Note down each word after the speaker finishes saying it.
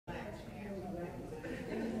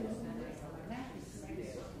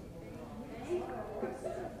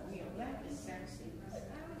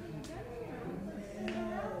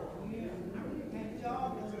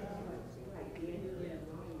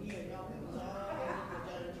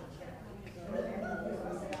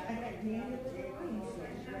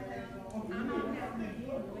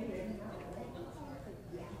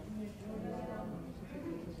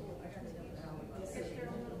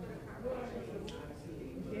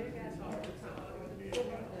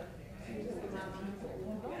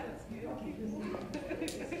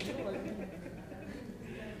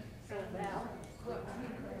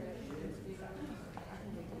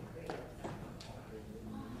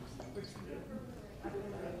You're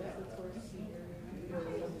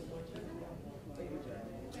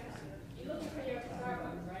looking for your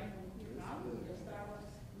Starbucks, right? Your Starbucks.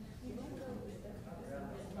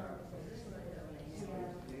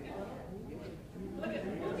 Look at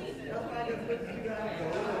who needs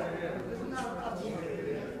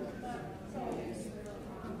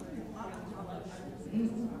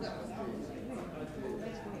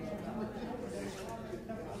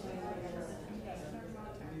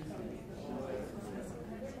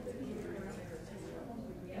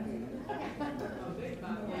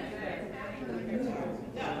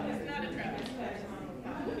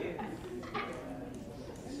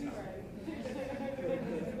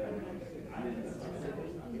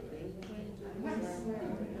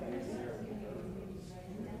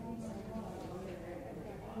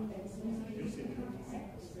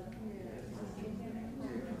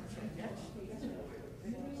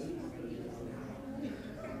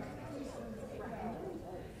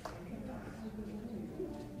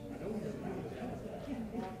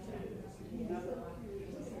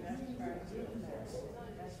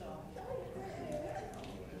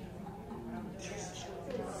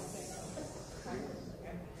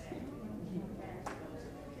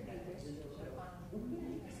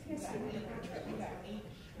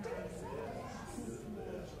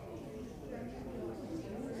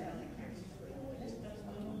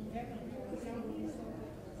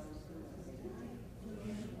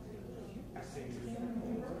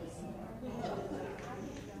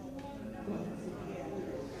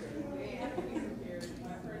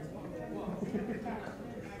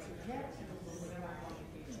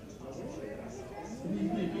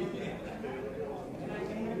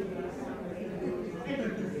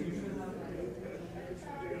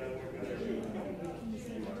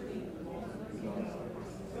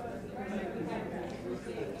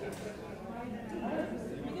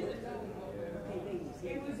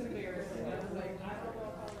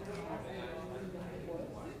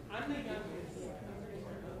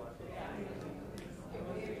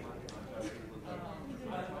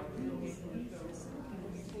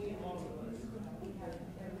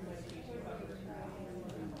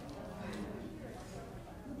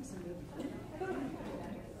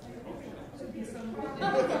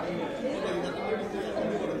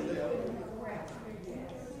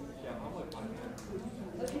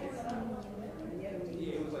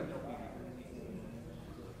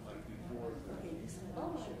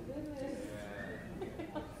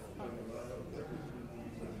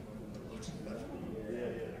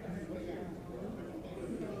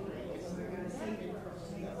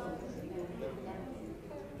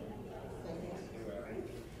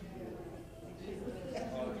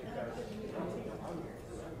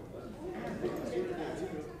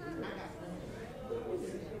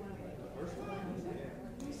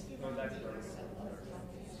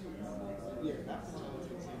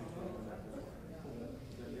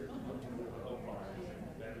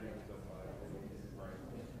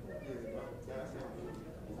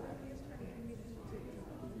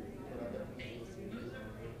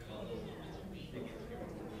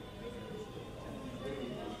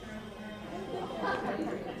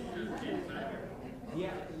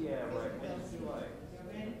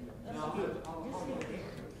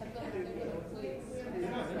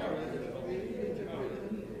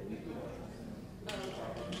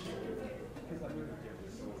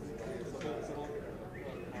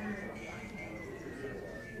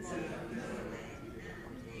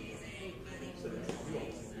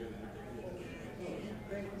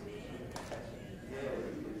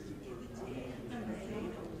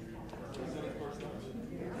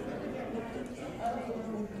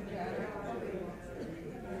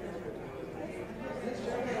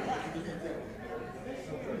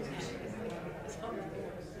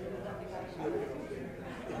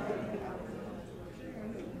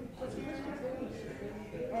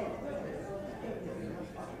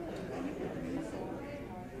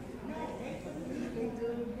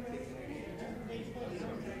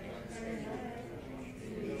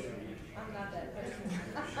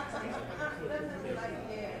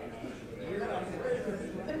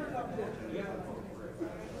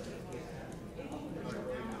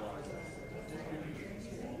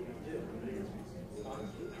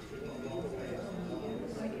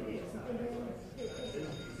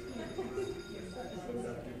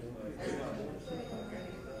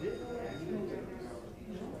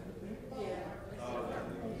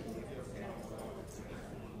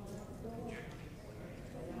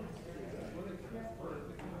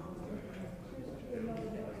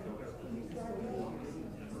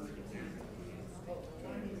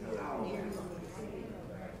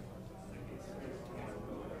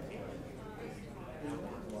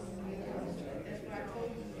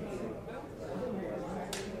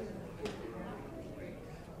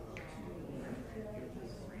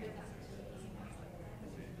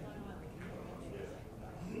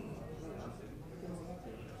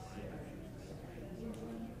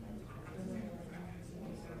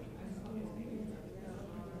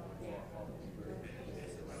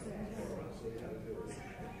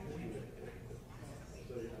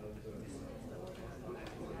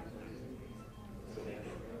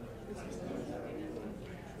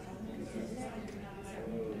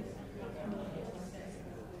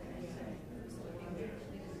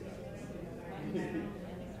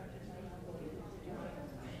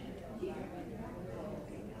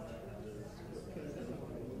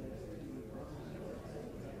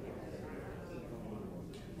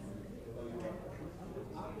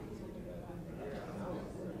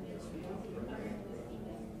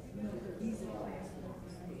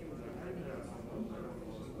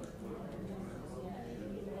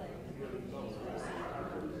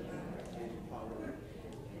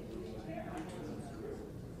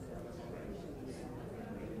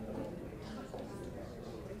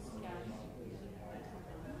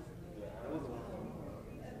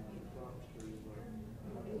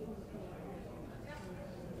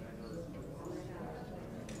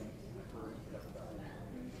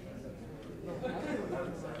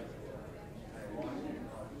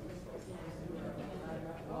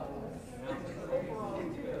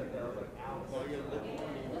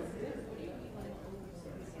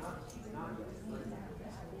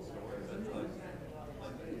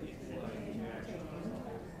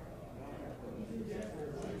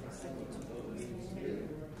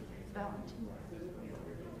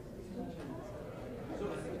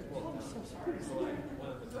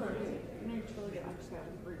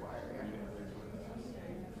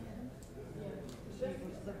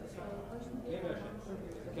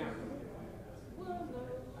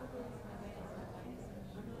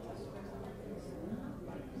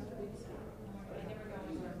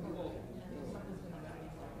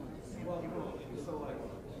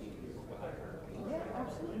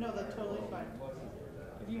No, that's totally fine.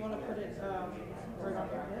 If you want to put it right on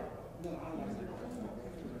your hip.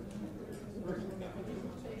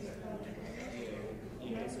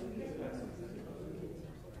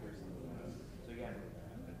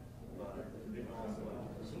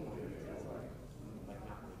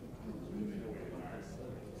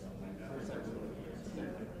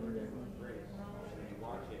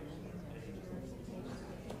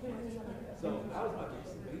 So I was about to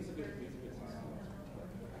say, but he's a good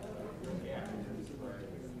yeah.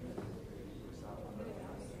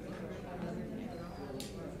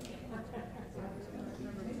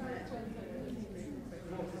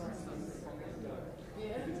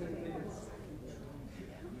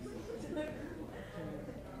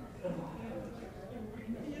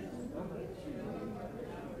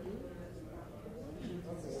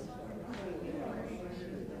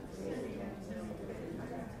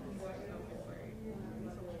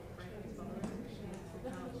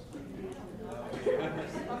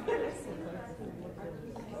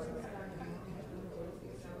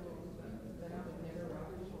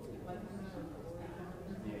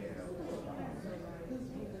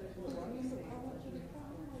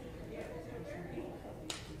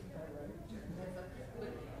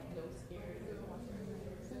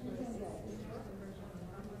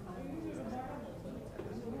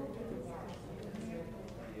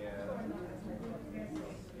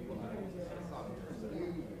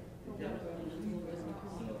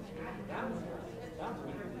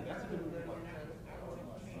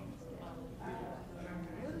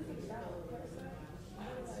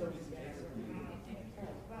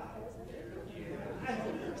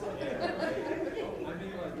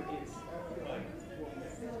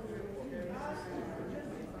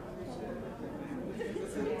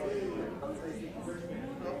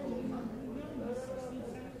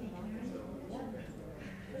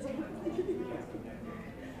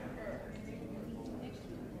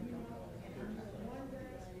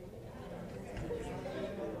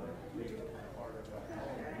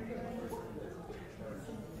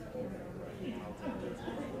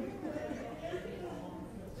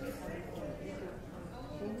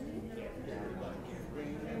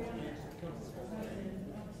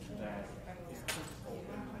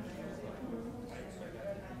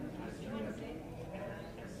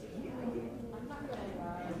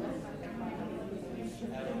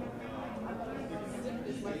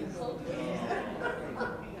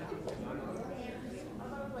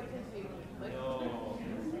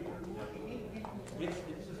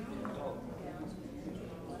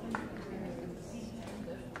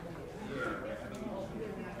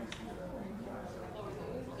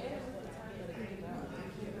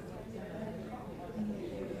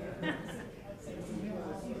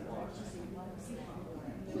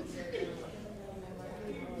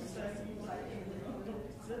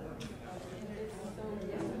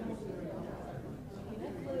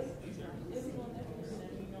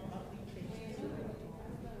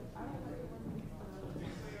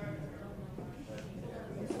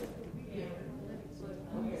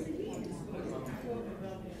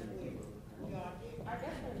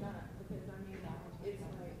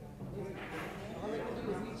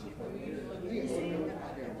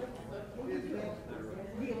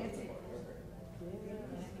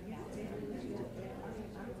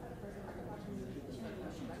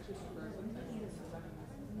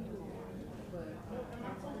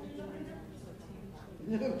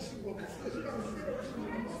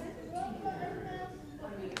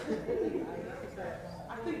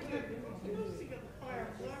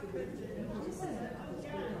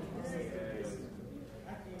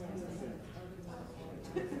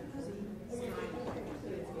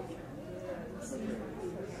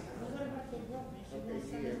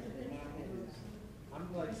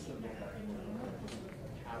 I'm like simple back.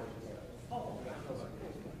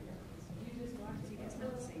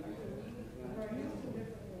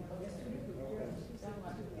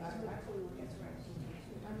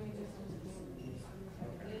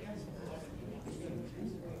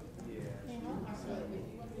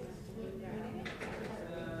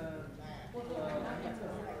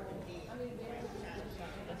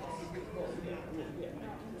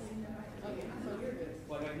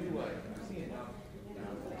 Like I knew like I'm seeing now.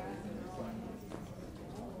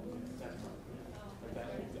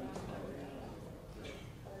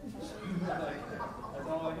 Like, that's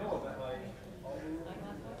all I know about like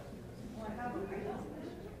all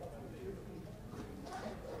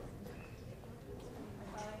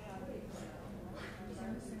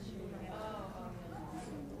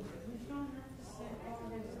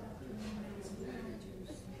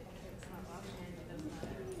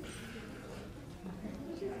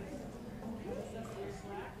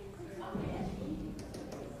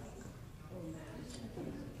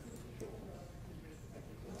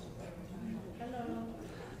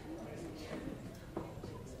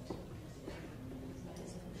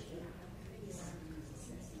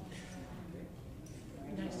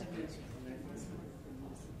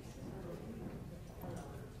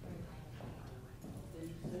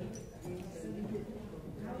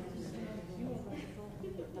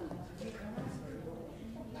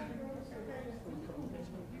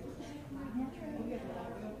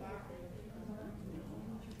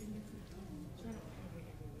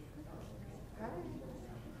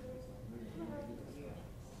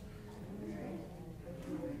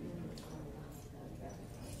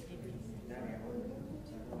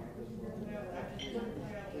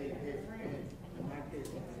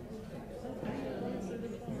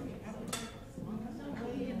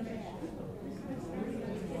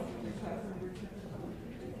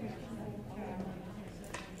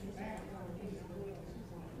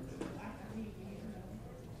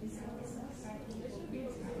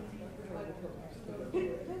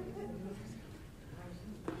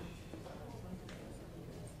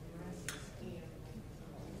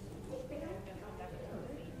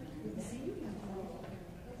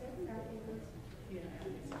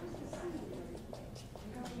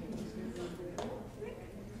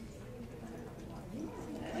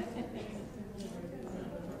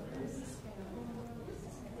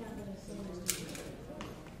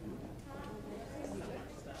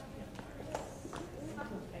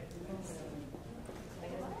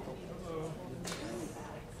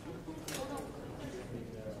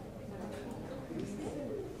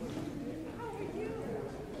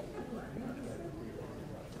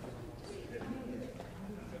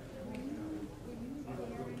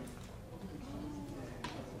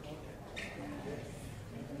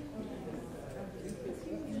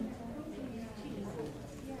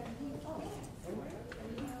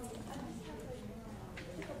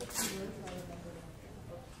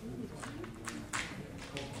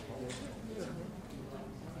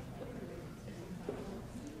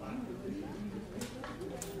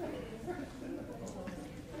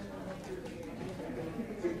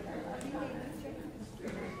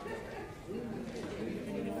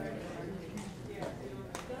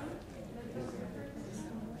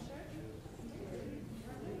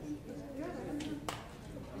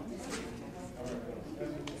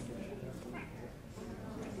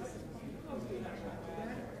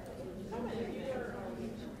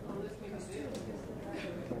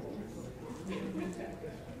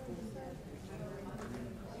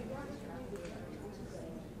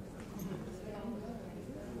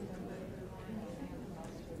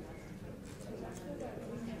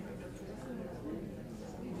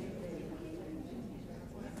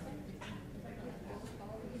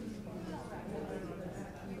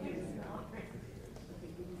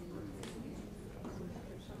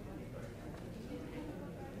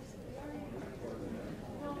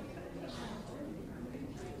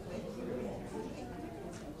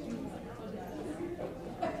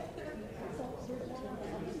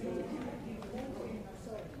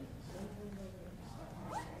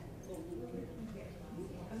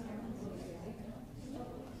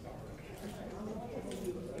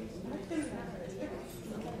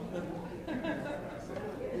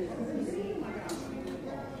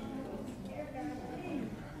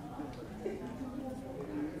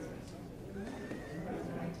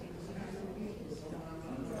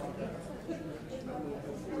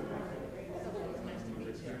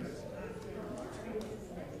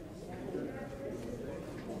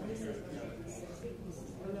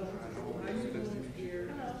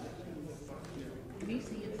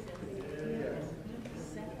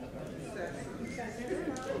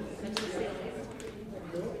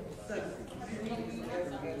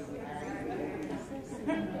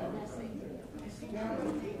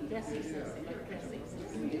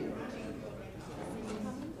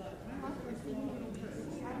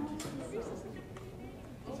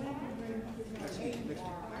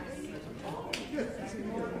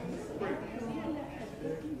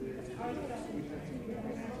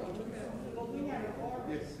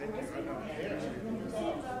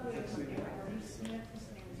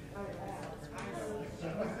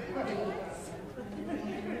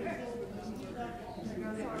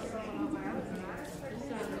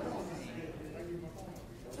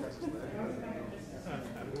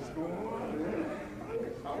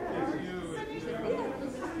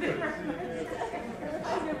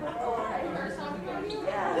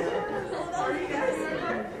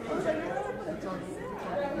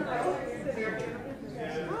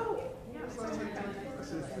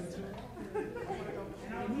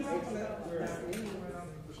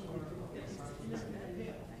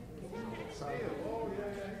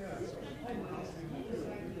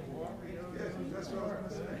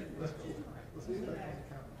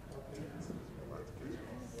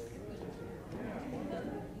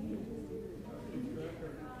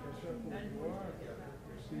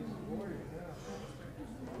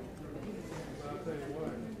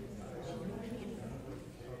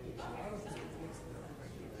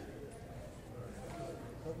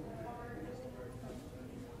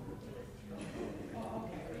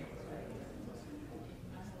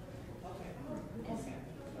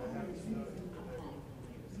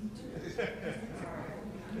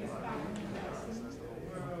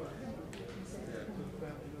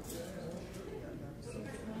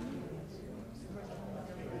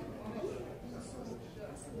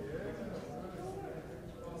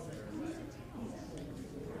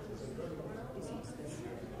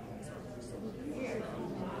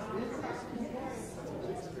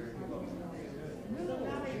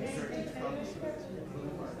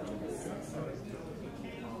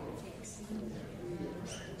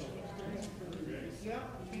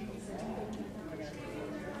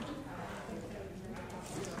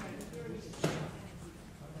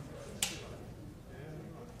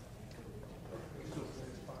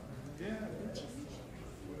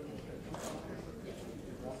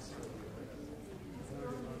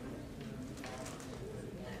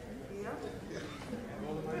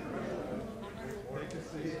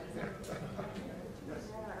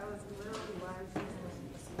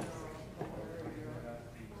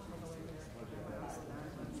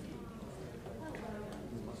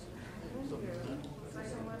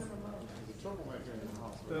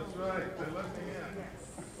That's right, they let me in.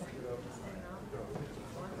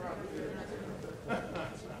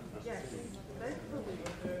 Yes, that's probably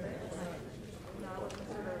no, I wasn't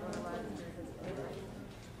sure they were going to live stream his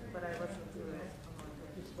but I listened to it.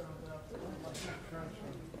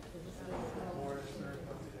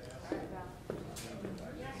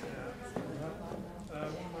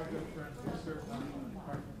 One of my good friends, he served on the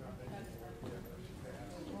parking foundation.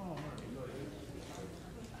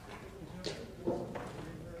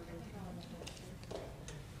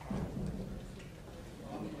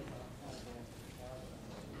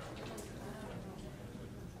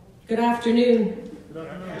 Good afternoon.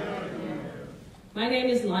 My name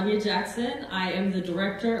is Lanya Jackson. I am the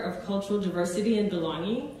Director of Cultural Diversity and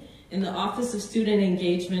Belonging in the Office of Student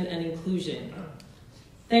Engagement and Inclusion.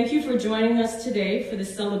 Thank you for joining us today for the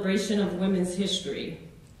celebration of Women's History.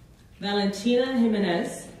 Valentina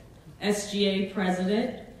Jimenez, SGA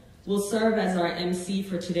President, will serve as our MC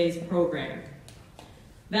for today's program.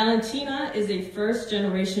 Valentina is a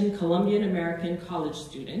first-generation Colombian-American college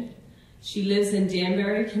student. She lives in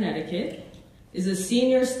Danbury, Connecticut, is a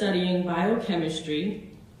senior studying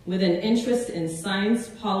biochemistry with an interest in science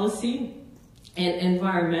policy and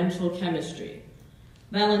environmental chemistry.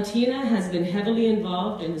 Valentina has been heavily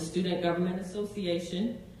involved in the Student Government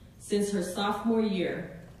Association since her sophomore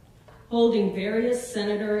year, holding various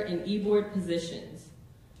senator and e-board positions.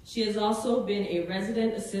 She has also been a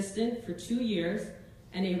resident assistant for 2 years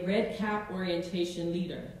and a Red Cap orientation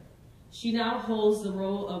leader. She now holds the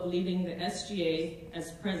role of leading the SGA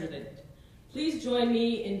as president. Please join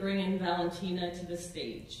me in bringing Valentina to the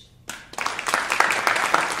stage.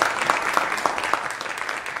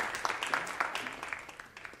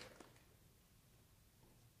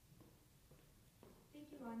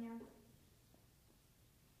 Thank you, Anya.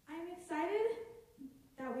 I'm excited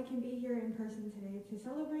that we can be here in person today to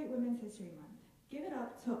celebrate Women's History Month. Give it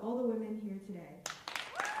up to all the women here today.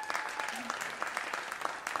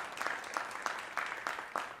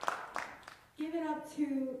 Give it up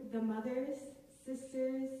to the mothers,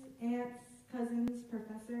 sisters, aunts, cousins,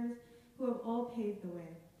 professors who have all paved the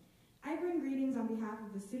way. I bring greetings on behalf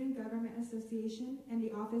of the Student Government Association and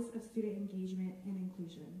the Office of Student Engagement and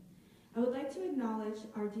Inclusion. I would like to acknowledge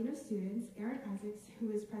our Dean of Students, Aaron Isaacs,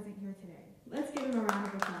 who is present here today. Let's give him a round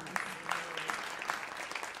of applause.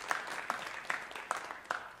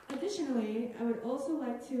 Additionally, I would also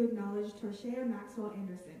like to acknowledge Torshea Maxwell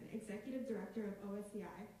Anderson, Executive Director of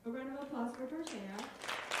OSCI. A round of applause for Torshea.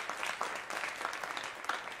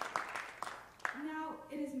 Now,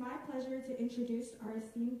 it is my pleasure to introduce our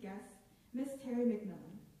esteemed guest, Ms. Terry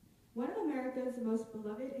McMillan. One of America's most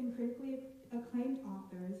beloved and critically acclaimed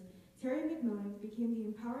authors, Terry McMillan became the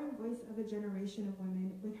empowering voice of a generation of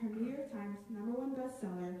women with her New York Times #1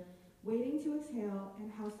 bestseller, Waiting to Exhale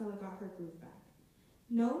and How Stella Got Her Groove Back.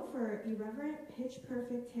 Known for irreverent,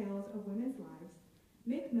 pitch-perfect tales of women's lives,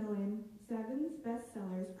 McMillan 7's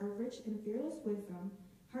bestsellers are rich in fearless wisdom,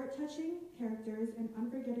 heart-touching characters, and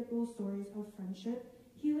unforgettable stories of friendship,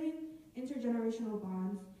 healing, intergenerational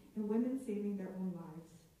bonds, and women saving their own lives.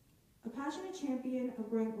 A passionate champion of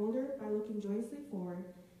growing older by looking joyously forward,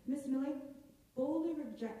 Ms. Millie boldly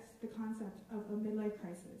rejects the concept of a midlife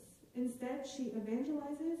crisis. Instead, she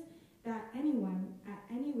evangelizes that anyone at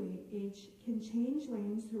any age can change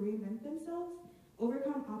lanes to reinvent themselves,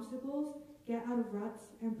 overcome obstacles, get out of ruts,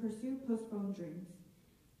 and pursue postponed dreams.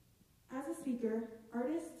 As a speaker,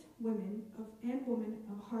 artist, woman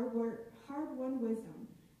of hard-won wisdom,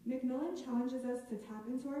 McMillan challenges us to tap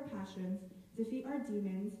into our passions, defeat our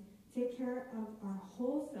demons, take care of our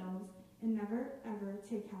whole selves, and never, ever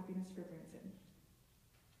take happiness for granted.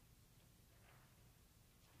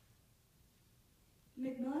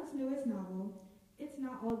 McMillan's newest novel, It's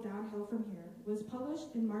Not All Downhill From Here, was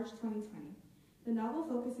published in March 2020. The novel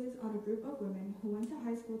focuses on a group of women who went to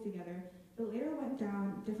high school together, but later went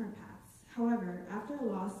down different paths. However, after a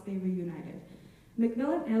loss, they reunited.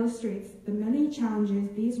 McMillan illustrates the many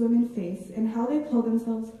challenges these women face and how they pull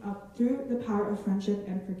themselves up through the power of friendship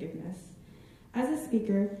and forgiveness. As a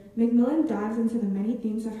speaker, McMillan dives into the many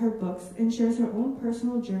themes of her books and shares her own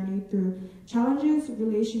personal journey through challenges,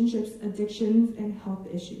 relationships, addictions, and health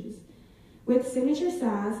issues. With signature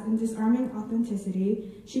sass and disarming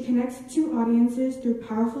authenticity, she connects to audiences through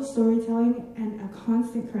powerful storytelling and a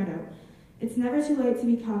constant credo. It's never too late to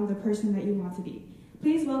become the person that you want to be.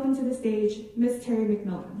 Please welcome to the stage, Ms. Terry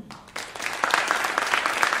McMillan.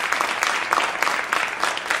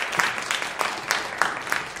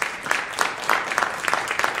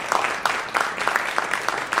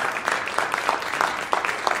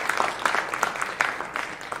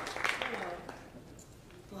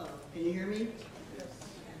 Hello. Can you hear me? Yes.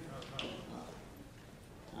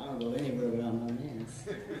 I don't go anywhere without my mask.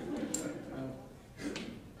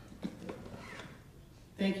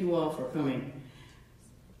 Thank you all for coming.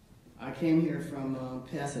 I came here from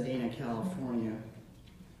Pasadena, California,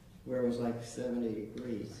 where it was like 70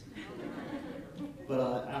 degrees.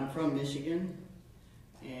 But I'm from Michigan,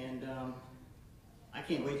 and I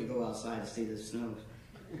can't wait to go outside to see the snow.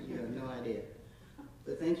 You have no idea.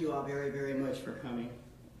 But thank you all very, very much for coming.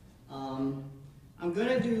 I'm going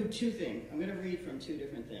to do two things. I'm going to read from two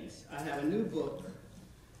different things. I have a new book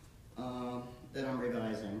that I'm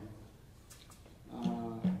revising.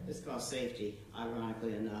 It's called Safety,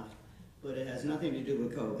 ironically enough, but it has nothing to do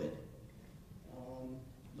with COVID.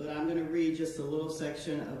 But I'm going to read just a little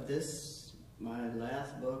section of this, my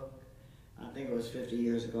last book. I think it was 50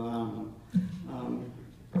 years ago, I don't know.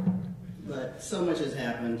 But so much has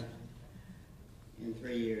happened in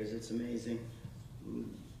 3 years, it's amazing.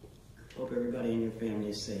 Hope everybody in your family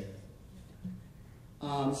is safe.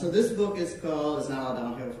 So this book is called It's Not All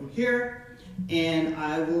Downhill From Here, and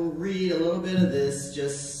I will read a little bit of this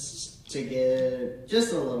just to get,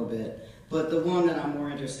 just a little bit. But the one that I'm more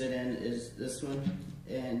interested in is this one,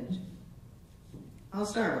 and I'll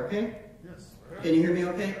start, okay? Yes. Can you hear me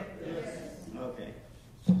okay? Yes. Okay.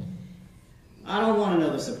 I don't want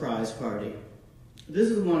another surprise party. This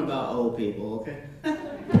is one about old people, okay?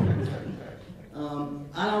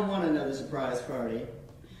 I don't want another surprise party,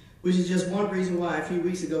 which is just one reason why a few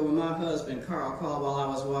weeks ago when my husband Carl called while I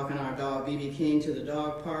was walking our dog BB King to the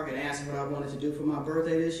dog park and asked what I wanted to do for my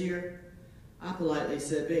birthday this year, I politely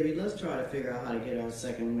said, baby, let's try to figure out how to get our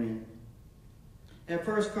second win. At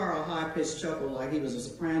first, Carl high-pitched chuckled like he was a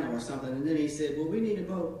soprano or something, and then he said, well, we need a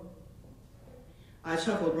boat. I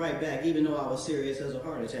chuckled right back, even though I was serious as a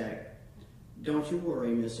heart attack. Don't you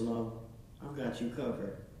worry, Miss Lowe. I've got you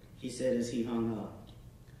covered, he said as he hung up.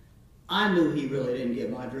 I knew he really didn't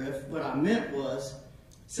get my drift. What I meant was,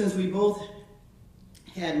 since we both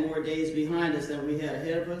had more days behind us than we had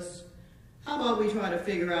ahead of us, how about we try to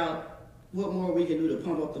figure out what more we can do to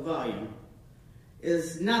pump up the volume?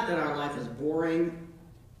 It's not that our life is boring,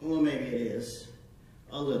 well, maybe it is,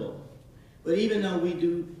 a little. But even though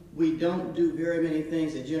we don't do very many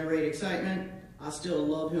things that generate excitement, I still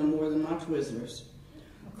love him more than my Twizzlers.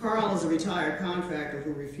 Carl is a retired contractor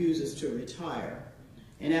who refuses to retire.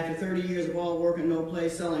 And after 30 years of all work and no play,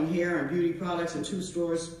 selling hair and beauty products in 2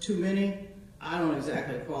 stores too many, I don't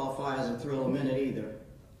exactly qualify as a thrill a minute either.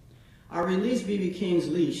 I released B.B. King's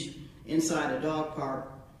leash inside a dog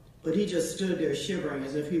park, but he just stood there shivering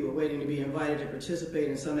as if he were waiting to be invited to participate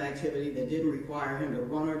in some activity that didn't require him to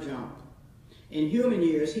run or jump. In human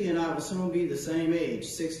years, he and I will soon be the same age,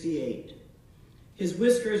 68. His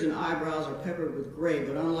whiskers and eyebrows are peppered with gray,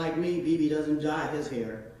 but unlike me, BB doesn't dye his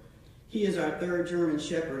hair. He is our 3rd German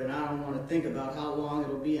Shepherd, and I don't want to think about how long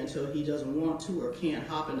it'll be until he doesn't want to or can't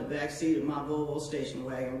hop in the back seat of my Volvo station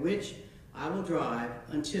wagon, which I will drive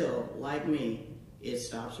until, like me, it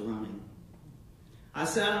stops running. I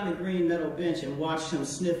sat on the green metal bench and watched him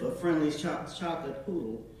sniff a friendly chocolate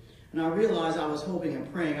poodle, and I realized I was hoping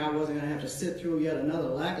and praying I wasn't going to have to sit through yet another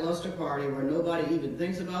lackluster party where nobody even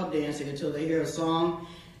thinks about dancing until they hear a song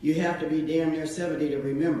you have to be damn near 70 to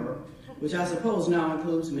remember, which I suppose now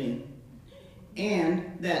includes me.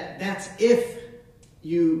 And that's if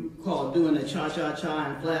you call doing the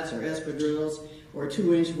cha-cha-cha in flats or espadrilles or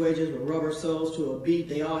 2-inch wedges with rubber soles to a beat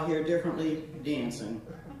they all hear differently dancing.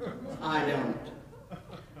 I don't.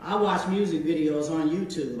 I watch music videos on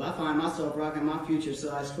YouTube. I find myself rocking my future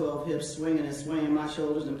size 12 hips, swinging and swaying my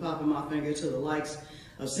shoulders and popping my finger to the likes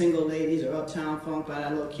of Single Ladies or Uptown Funk by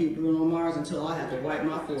that little cute Bruno Mars until I have to wipe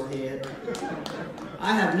my forehead.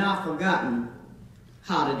 I have not forgotten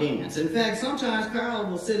how to dance. In fact, sometimes Carl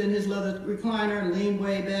will sit in his leather recliner, lean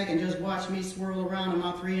way back, and just watch me swirl around in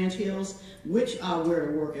my 3-inch heels, which I wear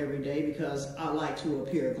to work every day because I like to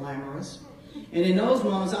appear glamorous. And in those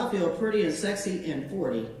moments, I feel pretty and sexy and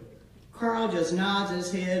 40. Carl just nods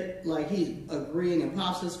his head like he's agreeing and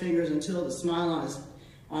pops his fingers until the smile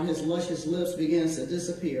on his luscious lips begins to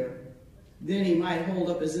disappear. Then he might hold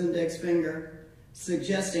up his index finger,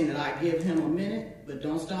 suggesting that I give him a minute, but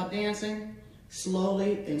don't stop dancing.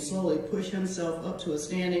 Slowly push himself up to a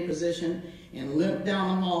standing position and limp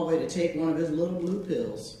down the hallway to take one of his little blue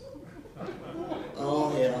pills. Oh,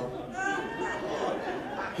 hell.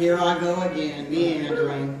 Here I go again,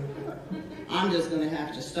 meandering. I'm just going to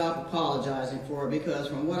have to stop apologizing for it because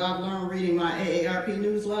from what I've learned reading my AARP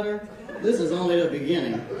newsletter, this is only the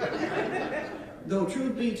beginning. Though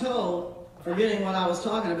truth be told, forgetting what I was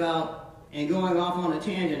talking about and going off on a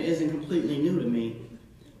tangent isn't completely new to me.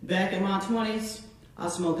 Back in my 20s, I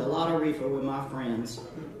smoked a lot of reefer with my friends.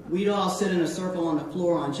 We'd all sit in a circle on the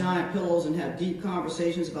floor on giant pillows and have deep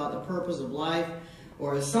conversations about the purpose of life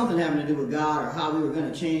or something having to do with God or how we were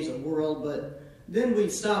going to change the world, but then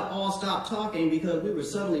we'd all stop talking because we were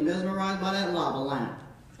suddenly mesmerized by that lava lamp.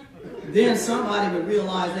 Then somebody would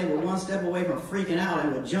realize they were one step away from freaking out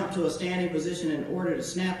and would jump to a standing position in order to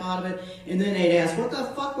snap out of it, and then they'd ask, what the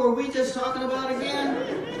fuck were we just talking about again?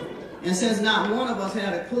 And since not one of us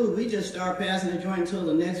had a clue, we just started passing the joint until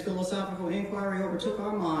the next philosophical inquiry overtook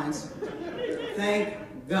our minds. Thank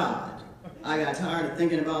God I got tired of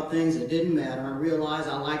thinking about things that didn't matter and realized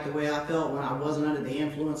I liked the way I felt when I wasn't under the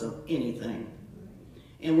influence of anything.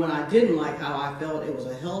 And when I didn't like how I felt, it was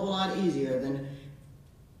a hell of a lot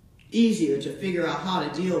easier to figure out how to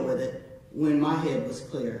deal with it when my head was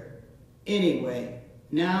clear. Anyway,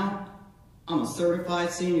 now I'm a certified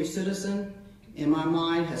senior citizen, and my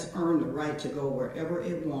mind has earned the right to go wherever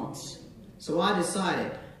it wants. So I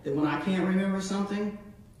decided that when I can't remember something,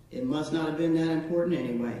 it must not have been that important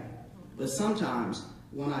anyway. But sometimes,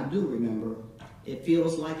 when I do remember, it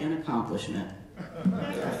feels like an accomplishment.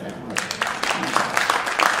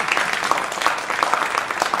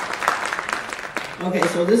 Okay,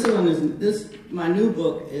 so my new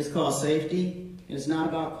book is called Safety, and it's not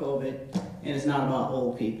about COVID, and it's not about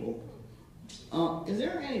old people. Is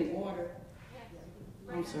there any water?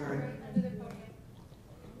 I'm sorry.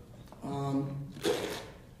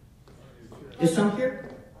 Is some here?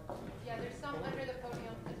 Yeah, there's some under the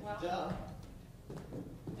podium as well. Duh.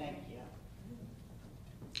 Thank you.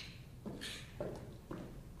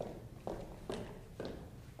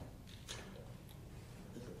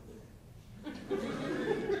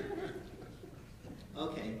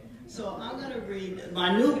 Okay, so I'm going to read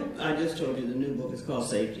I just told you the new book is called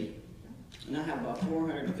Safety. And I have about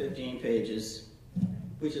 415 pages,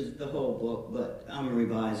 which is the whole book, but I'm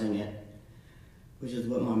revising it, which is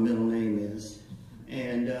what my middle name is.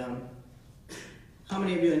 And how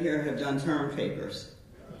many of you in here have done term papers?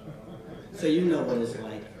 So you know what it's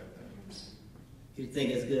like. You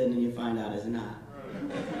think it's good and then you find out it's not.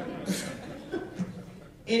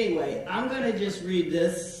 Anyway, I'm going to just read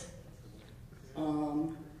this.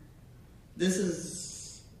 This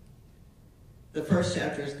is The first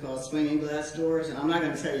chapter is called Swinging Glass Doors, and I'm not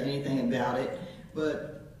going to tell you anything about it,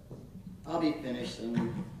 but I'll be finished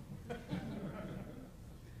soon.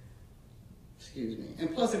 Excuse me.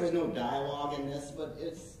 And plus there was no dialogue in this, but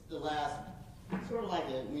it's the last, sort of like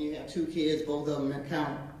it when you have two kids, both of them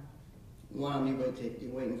count. One of them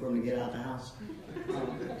you're waiting for him to get out of the house.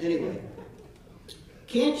 Anyway.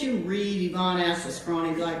 Can't you read? Yvonne asked a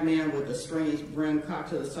scrawny black man with a strange brim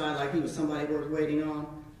cocked to the side like he was somebody worth waiting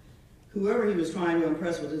on. Whoever he was trying to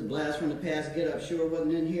impress with his blast from the past get-up sure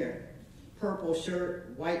wasn't in here. Purple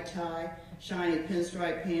shirt, white tie, shiny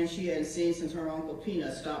pinstripe pants she hadn't seen since her Uncle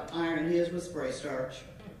Peanut stopped ironing his with spray starch.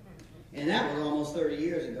 And that was almost 30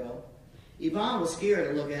 years ago. Yvonne was scared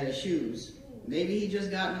to look at his shoes. Maybe he'd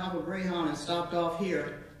just gotten off a Greyhound and stopped off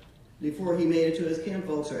here before he made it to his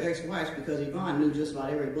kinfolks or ex-wives, because Yvonne knew just about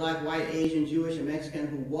every black, white, Asian, Jewish, and Mexican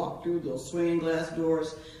who walked through those swinging glass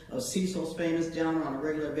doors of Cecil's famous downer on a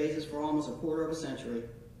regular basis for almost a quarter of a century.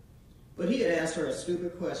 But he had asked her a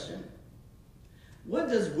stupid question. What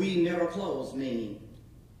does "we never close" mean?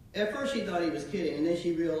 At first she thought he was kidding, and then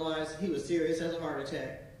she realized he was serious as a heart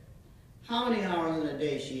attack. How many hours in a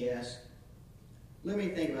day, she asked. Let me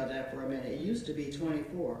think about that for a minute. It used to be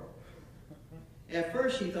 24. At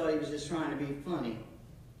first she thought he was just trying to be funny,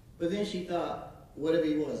 but then she thought, what if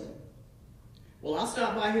he wasn't? Well, I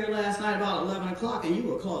stopped by here last night about 11 o'clock and you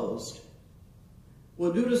were closed.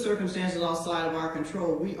 Well, due to circumstances outside of our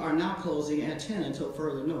control, we are not closing at 10 until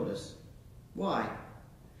further notice. Why?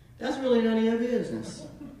 That's really none of your business.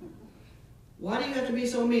 Why do you have to be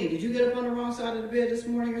so mean? Did you get up on the wrong side of the bed this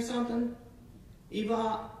morning or something?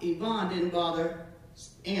 Yvonne didn't bother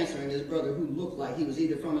answering his brother, who looked like he was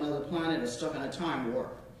either from another planet or stuck in a time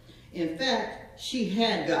warp. In fact, she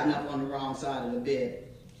had gotten up on the wrong side of the bed,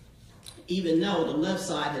 even though the left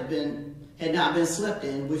side had not been slept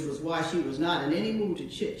in, which was why she was not in any mood to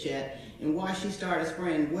chit-chat and why she started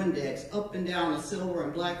spraying Windex up and down the silver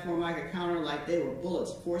and black Formica counter like they were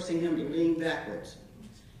bullets, forcing him to lean backwards.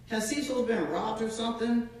 Has Cecil been robbed or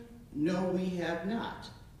something? No, we have not.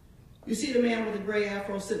 You see the man with the gray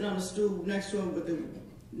afro sitting on the stool next to him,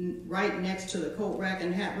 right next to the coat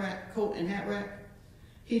and hat rack?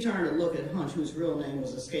 He turned to look at Hunch, whose real name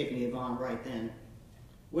was escaping Yvonne right then.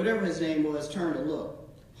 Whatever his name was, turned to look.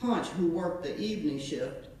 Hunch, who worked the evening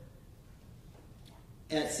shift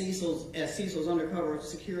at Cecil's undercover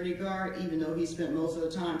security guard, even though he spent most of the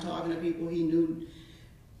time talking to people he knew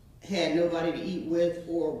had nobody to eat with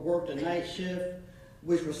or worked a night shift,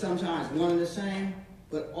 which were sometimes one and the same.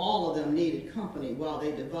 But all of them needed company while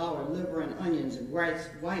they devoured liver and onions and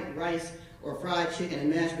white rice or fried chicken and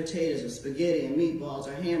mashed potatoes and spaghetti and meatballs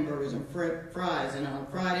or hamburgers and fries, and on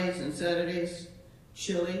Fridays and Saturdays,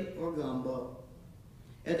 chili or gumbo.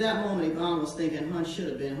 At that moment, Yvonne was thinking Hunt should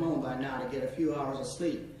have been home by now to get a few hours of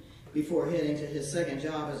sleep before heading to his second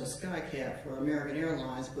job as a sky cap for American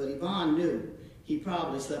Airlines, but Yvonne knew he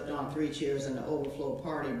probably slept on 3 chairs in the overflow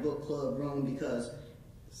party book club room because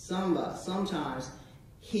sometimes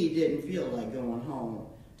he didn't feel like going home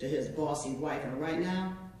to his bossy wife, and right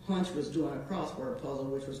now, Hunch was doing a crossword puzzle,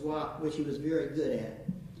 which he was very good at.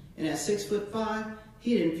 And at 6'5",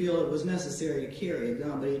 he didn't feel it was necessary to carry a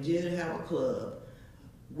gun, but he did have a club,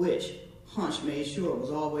 which Hunch made sure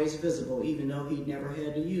was always visible, even though he'd never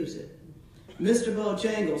had to use it. Mr.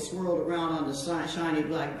 Bojangles swirled around on the shiny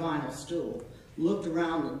black vinyl stool, looked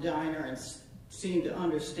around the diner, and seemed to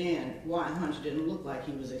understand why Hunch didn't look like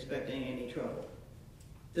he was expecting any trouble.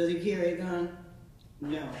 Does he carry a gun?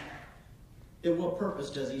 No. Then what purpose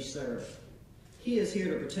does he serve? He is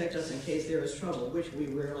here to protect us in case there is trouble, which we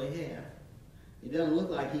rarely have. It doesn't look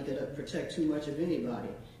like he could protect too much of anybody.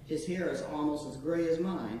 His hair is almost as gray as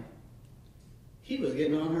mine. He was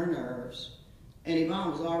getting on her nerves. And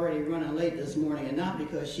Yvonne was already running late this morning, and not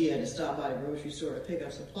because she had to stop by the grocery store to pick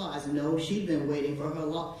up supplies. No, she'd been waiting for the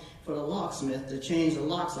locksmith to change the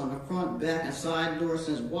locks on the front, back, and side door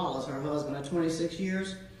since Wallace, her husband of 26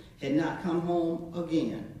 years, had not come home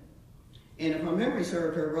again. And if her memory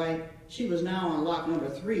served her right, she was now on lock number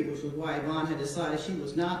 3, which was why Yvonne had decided she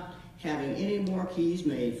was not having any more keys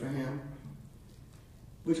made for him,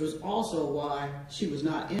 which was also why she was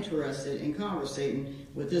not interested in conversating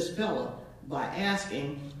with this fella by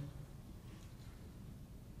asking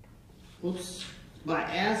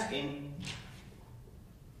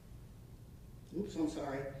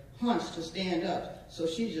Hunch to stand up. So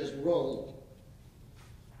she just rolled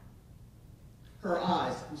her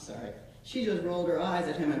eyes, She just rolled her eyes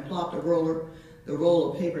at him and plopped the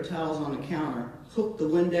roll of paper towels on the counter, hooked the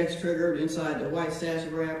Windex trigger inside the white sash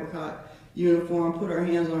of her apricot uniform, put her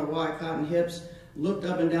hands on her wide cotton hips, looked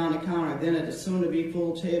up and down the counter, then at the soon-to-be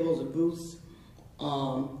full tables of booths,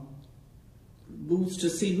 booths to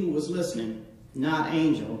see who was listening, not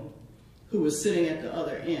Angel, who was sitting at the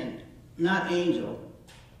other end. Not Angel,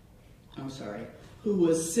 who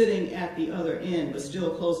was sitting at the other end, but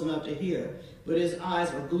still close enough to hear. But his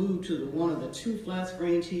eyes were glued to one of the 2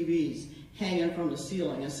 flat-screen TVs hanging from the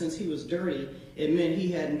ceiling, and since he was dirty, it meant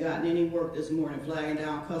he hadn't gotten any work this morning flagging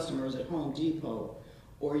down customers at Home Depot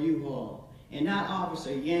or U-Haul. And not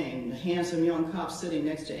Officer Yang, the handsome young cop sitting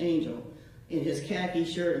next to Angel, in his khaki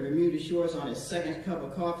shirt and Bermuda shorts on his second cup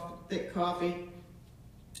of thick coffee.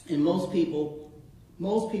 And most people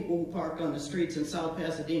who parked on the streets in South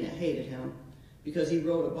Pasadena hated him because he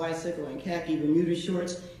rode a bicycle in khaki Bermuda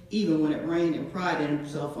shorts even when it rained, and prided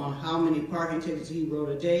himself on how many parking tickets he wrote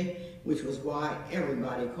a day, which was why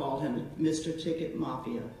everybody called him Mr. Ticket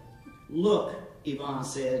Mafia. Look, Yvonne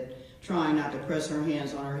said, trying not to press her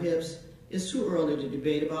hands on her hips, it's too early to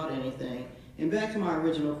debate about anything. And back to my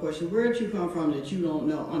original question, where did you come from that you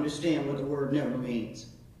don't understand what the word never means?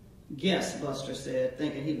 Guess, Buster said,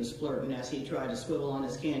 thinking he was flirting as he tried to swivel on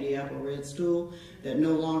his candy apple red stool that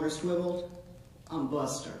no longer swiveled. I'm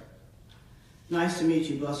Buster. Nice to meet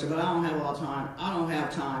you, Buster, but I don't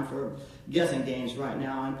have time for guessing games right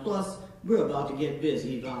now, and plus, we're about to get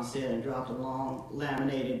busy, Yvonne said, and dropped a long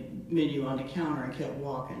laminated menu on the counter and kept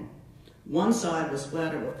walking. One side was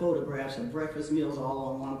splattered with photographs of breakfast meals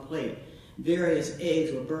all on one plate. Various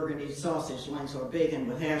eggs with burgundy sausage links or bacon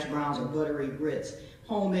with hash browns or buttery grits,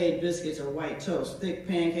 homemade biscuits or white toast, thick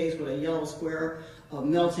pancakes with a yellow square of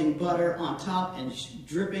melting butter on top and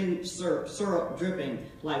dripping syrup dripping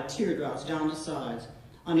like teardrops down the sides.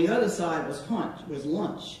 On the other side was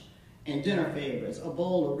lunch and dinner favorites, a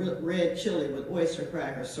bowl of red chili with oyster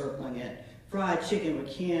crackers circling it, fried chicken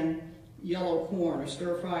with canned yellow corn or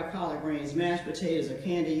stir-fried collard greens, mashed potatoes or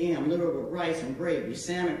candy yam, littered with rice and gravy,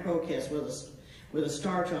 salmon croquettes with a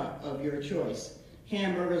starch of your choice,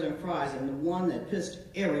 hamburgers and fries, and the one that pissed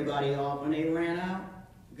everybody off when they ran out,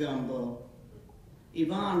 gumbo.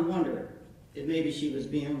 Yvonne wondered if maybe she was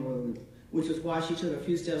being rude, which was why she took a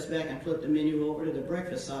few steps back and flipped the menu over to the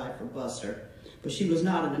breakfast side for Buster. But she was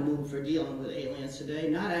not in the mood for dealing with aliens today,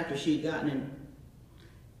 not after she'd gotten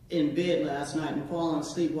in bed last night and fallen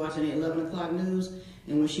asleep watching the 11 o'clock news.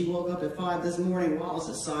 And when she woke up at 5 this morning,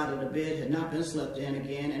 Wallace's side of the bed had not been slept in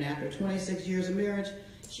again. And after 26 years of marriage,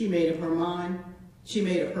 she made up her mind. She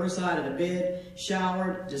made up her side of the bed,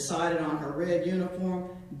 showered, decided on her red uniform,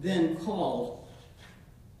 then called.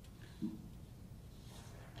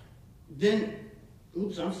 Then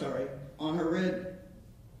called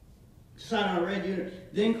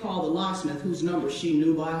the locksmith whose number she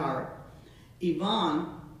knew by heart.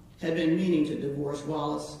 Yvonne had been meaning to divorce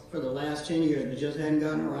Wallace for the last 10 years, but just hadn't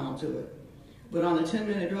gotten around to it. But on the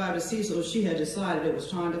 10-minute drive to Cecil, she had decided it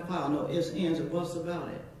was time to file. No ifs, ands, or buts about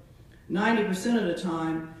it. 90% of the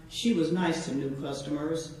time, she was nice to new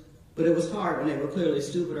customers, but it was hard when they were clearly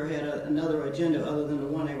stupid or had another agenda other than the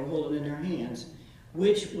one they were holding in their hands,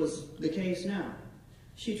 which was the case now.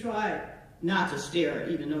 She tried not to stare,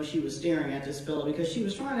 even though she was staring at this fellow, because she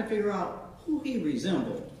was trying to figure out who he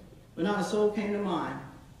resembled. But not a soul came to mind.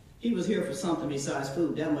 He was here for something besides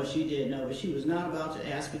food, that much she did know, but she was not about to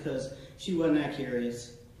ask because she wasn't that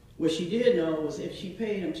curious. What she did know was if she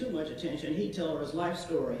paid him too much attention, he'd tell her his life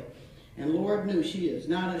story. And Lord knew she was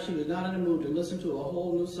not in the mood to listen to a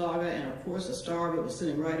whole new saga, and of course the star of it was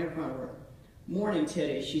sitting right in front of her. "Morning,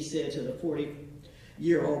 Teddy," she said to the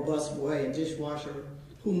 40-year-old busboy and dishwasher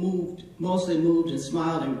who mostly moved and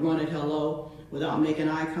smiled and grunted hello without making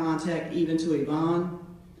eye contact even to Yvonne.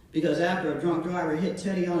 Because after a drunk driver hit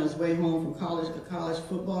Teddy on his way home from a college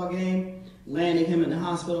football game, landing him in the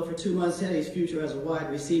hospital for 2 months, Teddy's future as a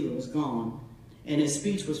wide receiver was gone, and his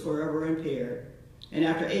speech was forever impaired. And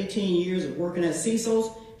after 18 years of working at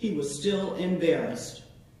Cecil's, he was still embarrassed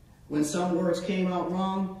when some words came out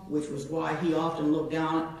wrong, which was why he often looked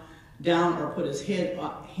down or put his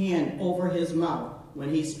hand over his mouth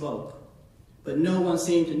when he spoke. But no one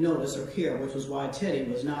seemed to notice or care, which was why Teddy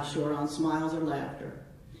was not short on smiles or laughter.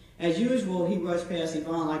 As usual, he rushed past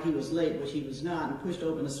Yvonne like he was late, which he was not, and pushed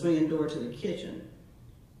open the swinging door to the kitchen.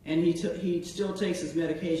 And he still takes his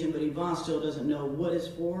medication, but Yvonne still doesn't know what it's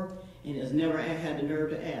for and has never had the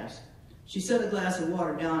nerve to ask. She set a glass of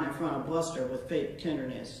water down in front of Buster with fake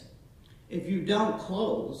tenderness. "If you don't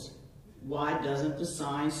close, why doesn't the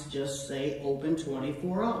sign just say open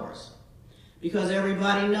 24 hours? Because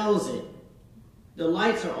everybody knows it. The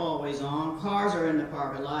lights are always on. Cars are in the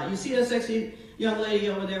parking lot. You see that sexy young lady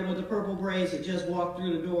over there with the purple braids that just walked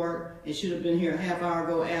through the door and should have been here a half hour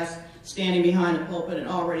ago, standing behind the pulpit and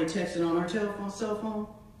already texting on her cell phone?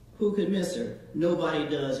 Who could miss her? Nobody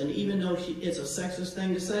does. And even though it's a sexist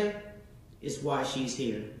thing to say, it's why she's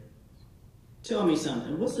here." Tell me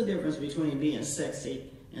something. What's the difference between being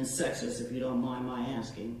sexy and sexist, if you don't mind my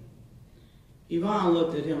asking? Yvonne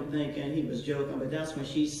looked at him thinking he was joking, but that's when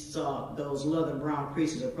she saw those leather brown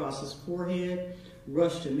creases across his forehead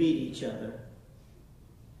rush to meet each other.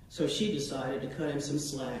 So she decided to cut him some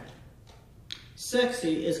slack.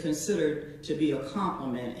 Sexy is considered to be a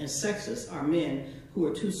compliment, and sexists are men who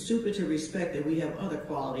are too stupid to respect that we have other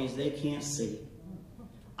qualities they can't see.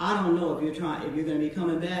 I don't know if you're going to be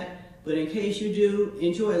coming back, but in case you do,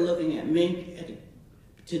 enjoy looking at Mink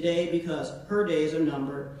today because her days are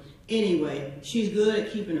numbered. Anyway, she's good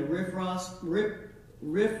at keeping the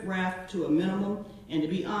riff-raff to a minimum, and to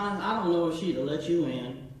be honest, I don't know if she'd have let you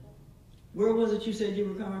in. Where was it you said you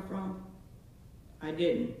were coming from? I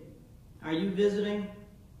didn't. Are you visiting?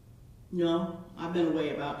 No, I've been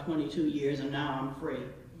away about 22 years and now I'm free.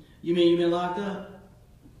 You mean you've been locked up?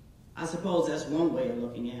 I suppose that's one way of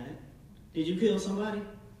looking at it. Did you kill somebody?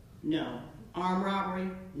 No. Armed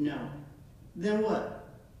robbery? No. Then what?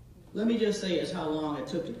 Let me just say it's how long it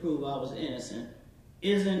took to prove I was innocent.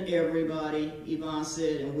 Isn't everybody? Yvonne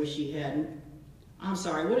said and wished she hadn't. I'm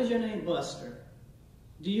sorry, what is your name? Buster.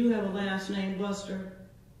 Do you have a last name, Buster?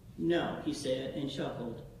 No, he said and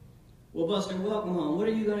chuckled. Well, Buster, welcome home. What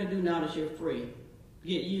are you going to do now that you're free?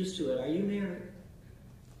 Get used to it. Are you married?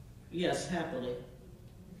 Yes, happily.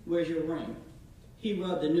 Where's your ring? He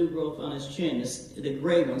rubbed the new growth on his chin, the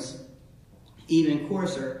gray ones, even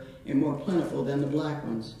coarser and more plentiful than the black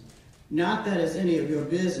ones. Not that it's any of your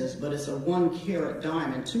business, but it's a 1-carat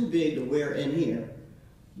diamond, too big to wear in here.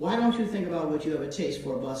 Why don't you think about what you have a taste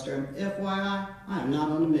for, Buster? FYI, I am not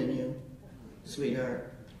on the menu,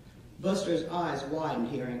 sweetheart. Buster's eyes widened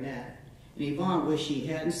hearing that. And Yvonne wished she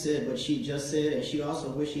hadn't said what she just said, and she also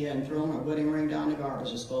wished she hadn't thrown her wedding ring down the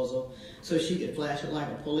garbage disposal so she could flash it like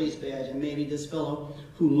a police badge, and maybe this fellow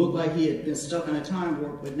who looked like he had been stuck in a time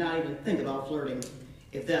warp would not even think about flirting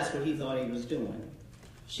if that's what he thought he was doing.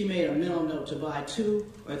 She made a mental note to buy 2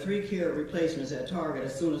 or 3 carat replacements at Target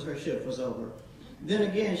as soon as her shift was over. Then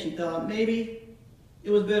again, she thought maybe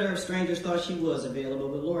it was better if strangers thought she was available,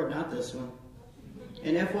 but Lord, not this one.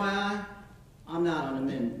 And FYI, I'm not on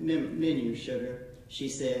the menu, sugar, she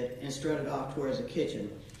said, and strutted off towards the kitchen,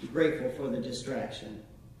 grateful for the distraction.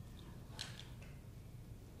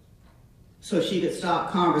 So she could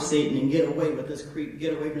stop conversating and get away from this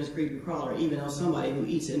creepy crawler, even though somebody who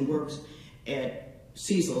eats and works at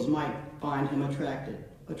Cecil's might find him attractive.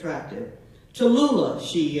 Tallulah,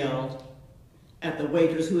 she yelled at the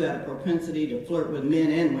waitress who had a propensity to flirt with men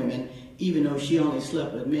and women, even though she only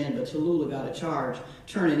slept with men, but Tallulah got a charge,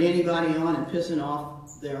 turning anybody on and pissing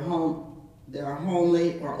off their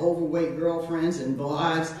homely or overweight girlfriends and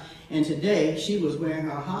wives. And today, she was wearing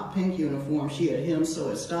her hot pink uniform she had hemmed so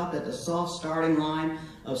it stopped at the soft starting line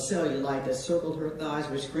of cellulite that circled her thighs,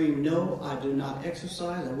 which screamed, "No, I do not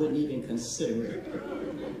exercise. I wouldn't even consider it."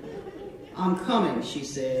 "I'm coming," she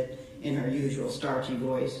said in her usual starchy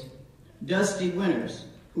voice. Dusty Winters,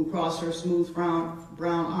 who crossed her smooth brown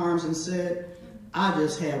arms and said, I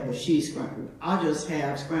just have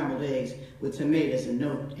scrambled eggs with tomatoes and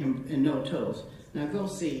no toast. Now go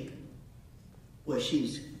see what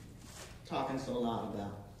she's talking so loud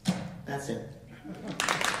about. That's it.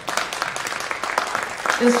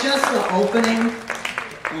 It's just the opening,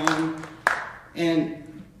 and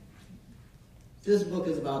this book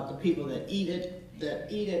is about the people that eat it,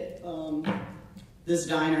 this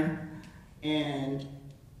diner, and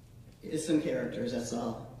it's some characters, that's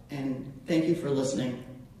all. And thank you for listening.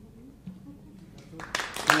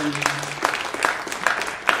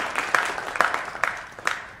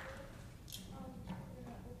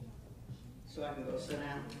 So I can go sit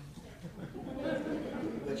down?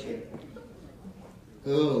 Which here? Oh,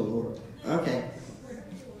 Lord. Okay.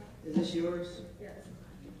 Is this yours? Yes.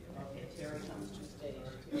 Okay, Terry comes to stage.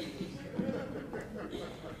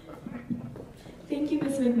 Thank you,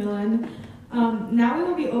 Ms. McMillan. Now we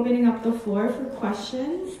will be opening up the floor for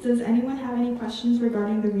questions. Does anyone have any questions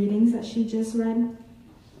regarding the readings that she just read?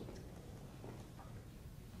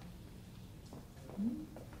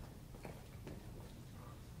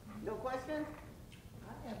 No question?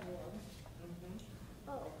 I have one.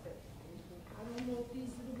 Oh, okay. I don't know if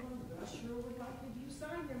these are the ones, but I sure would like if you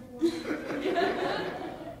sign them for me. I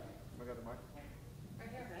got the microphone.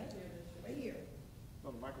 Right here.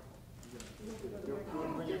 No, the microphone. You want to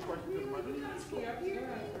bring your question to the microphone?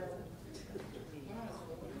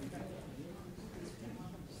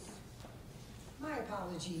 My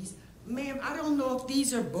apologies. Ma'am, I don't know if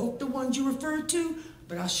these are both the ones you referred to,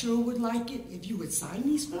 but I sure would like it if you would sign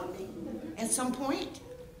these for me at some point.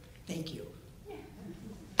 Thank you.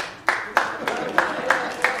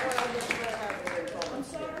 I'm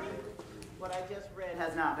sorry? What I just read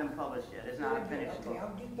has not been published yet. It's not a finished book. Okay,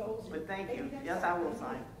 I'll get those. But thank you. Yes, I will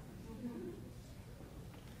sign.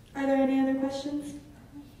 Are there any other questions?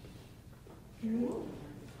 Harry?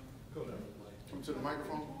 Come to the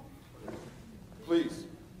microphone, please.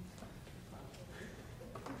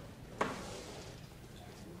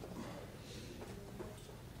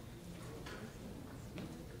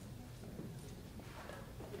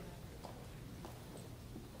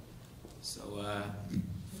 So,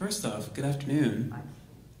 first off, good afternoon.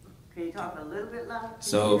 Can you talk a little bit louder?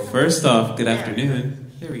 So, first off, good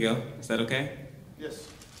afternoon. There we go. Is that okay? Yes.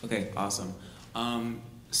 Okay, awesome.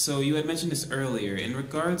 So you had mentioned this earlier in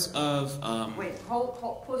regards of Wait,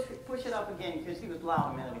 push it up again because he was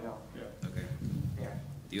loud a minute ago. Yeah. Okay. There.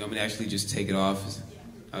 Do you want me to actually just take it off?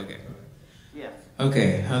 Okay. Yes.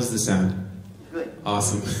 Okay. How's the sound? Good.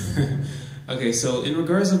 Awesome. Okay. So in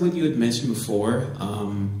regards of what you had mentioned before,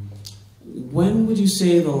 when would you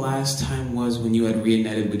say the last time was when you had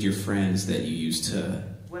reunited with your friends that you used to?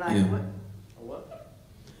 When I you know, what?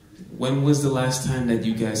 When was the last time that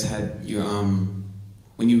you guys had your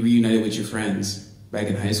when you reunited with your friends back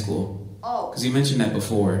in high school? Oh. Because you mentioned that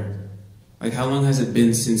before. Like, how long has it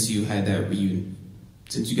been since you had that reunion?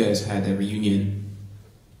 Since you guys had that reunion?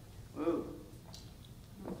 Ooh.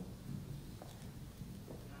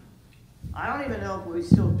 I don't even know if we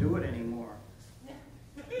still do it anymore.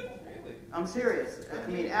 I'm serious. I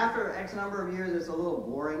mean, after X number of years, it's a little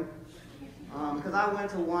boring. Because I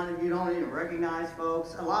went to one and you don't even recognize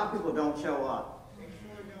folks. A lot of people don't show up.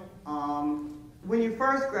 When you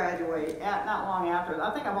first graduate, not long after,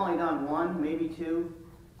 I think I've only done one, maybe two.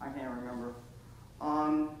 I can't remember.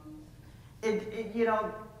 You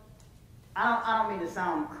know, I don't mean to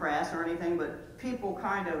sound crass or anything, but people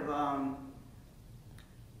kind of,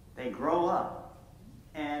 they grow up.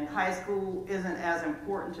 And high school isn't as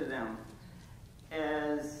important to them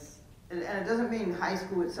as, and it doesn't mean high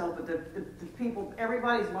school itself, but the people,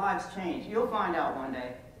 everybody's lives change. You'll find out one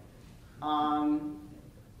day.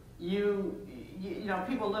 You know,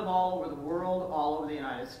 people live all over the world, all over the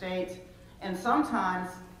United States, and sometimes,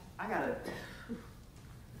 I gotta,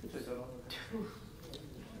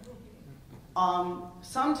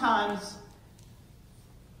 sometimes,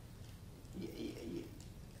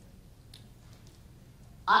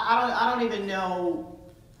 I don't even know.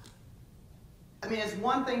 I mean, it's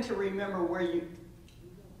one thing to remember where you,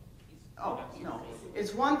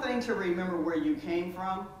 it's one thing to remember where you came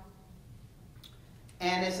from,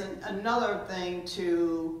 and it's another thing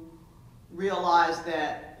to realize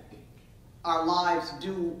that our lives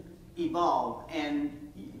do evolve,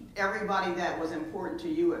 and everybody that was important to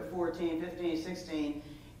you at 14, 15, 16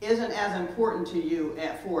 isn't as important to you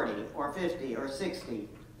at 40 or 50 or 60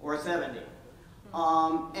 or 70.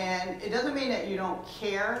 And it doesn't mean that you don't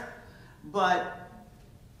care, but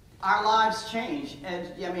our lives change.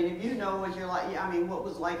 And I mean, if you know what you're like, I mean, what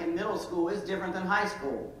was like in middle school is different than high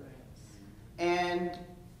school. And,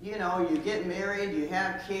 you know, you get married, you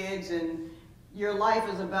have kids, and your life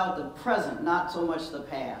is about the present, not so much the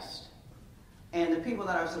past. And the people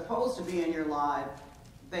that are supposed to be in your life,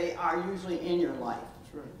 they are usually in your life.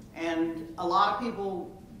 Sure. And a lot of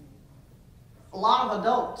people, a lot of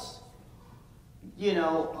adults, you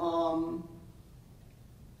know,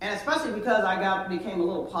 and especially because I became a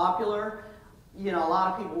little popular, you know, a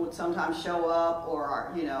lot of people would sometimes show up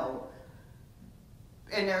or, you know,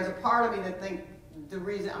 and there's a part of me that think the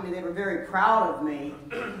reason, I mean, they were very proud of me,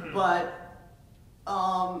 but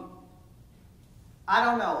I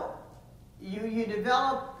don't know. You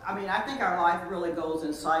develop, I mean, I think our life really goes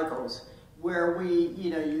in cycles where we, you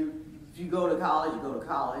know, you go to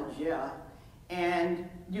college, yeah, and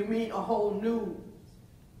you meet a whole new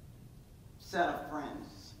set of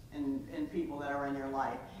friends and people that are in your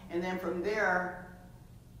life. And then from there,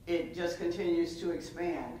 it just continues to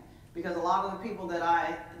expand. Because a lot of the people that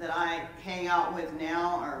I hang out with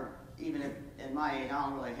now, or even at my age, I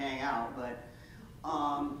don't really hang out, but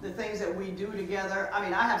the things that we do together, I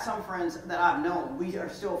mean, I have some friends that I've known. We are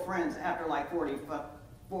still friends after like 40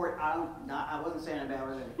 I wasn't saying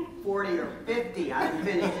about 40 or 50. I didn't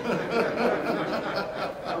finish it.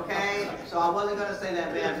 Okay? So I wasn't going to say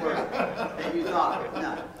that bad word that you thought.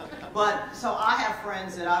 No. But, so I have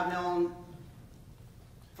friends that I've known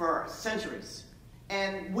for centuries.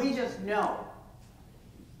 And we just know.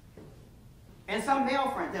 And some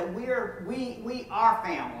male friends that we are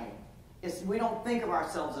family. We don't think of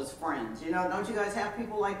ourselves as friends. You know, don't you guys have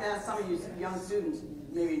people like that? Some of you young students,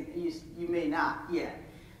 maybe you may not yet.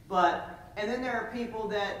 But, and then there are people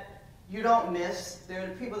that you don't miss. There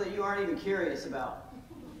are people that you aren't even curious about.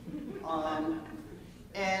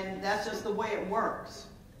 And that's just the way it works.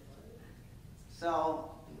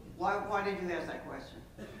 So, Why did you ask that question?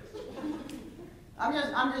 I'm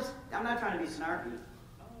not trying to be snarky.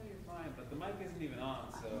 Oh, you're fine, but the mic isn't even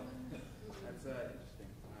on, so that's interesting.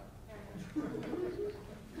 Wow.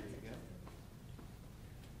 There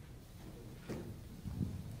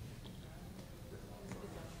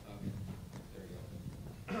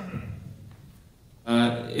you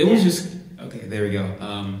go. It was just, okay, there we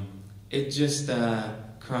go. It just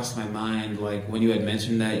crossed my mind, like, when you had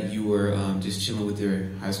mentioned that you were just chilling with your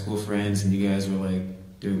high school friends and you guys were, like,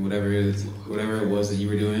 doing whatever it was that you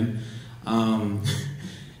were doing.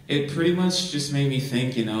 It pretty much just made me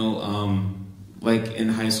think, you know, like, in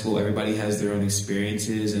high school, everybody has their own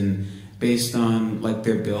experiences, and based on, like,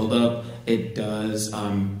 their build-up, it does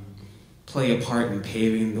play a part in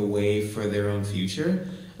paving the way for their own future.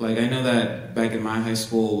 Like, I know that back in my high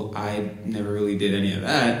school, I never really did any of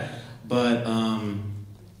that, but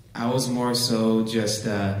I was more so just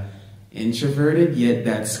introverted, yet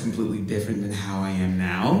that's completely different than how I am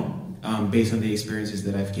now, based on the experiences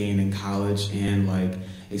that I've gained in college and, like,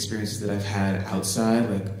 experiences that I've had outside,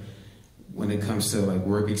 like, when it comes to, like,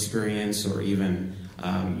 work experience or even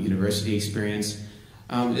university experience.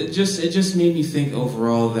 It just made me think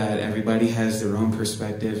overall that everybody has their own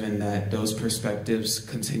perspective, and that those perspectives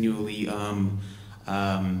continually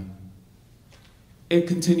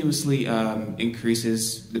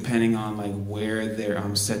increases depending on, like, where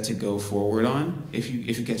they're set to go forward on. If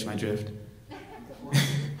you catch my drift. If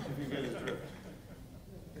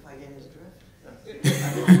I get his drift.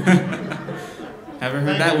 Haven't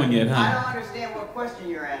heard that one yet, huh? I don't understand what question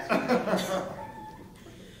you're asking.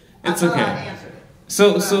 It's I thought okay. I answered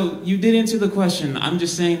it. So you did answer the question. I'm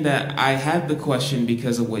just saying that I had the question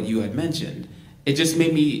because of what you had mentioned. It just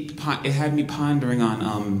made me, it had me pondering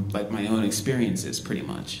on like my own experiences pretty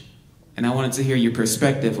much. And I wanted to hear your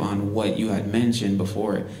perspective on what you had mentioned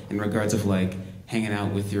before in regards of, like, hanging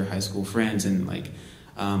out with your high school friends and, like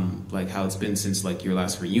how it's been since, like, your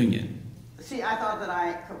last reunion. See, I thought that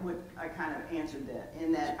I kind of answered that,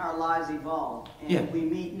 in that our lives evolve, and we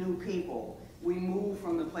meet new people. We move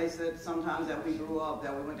from the place that sometimes that we grew up,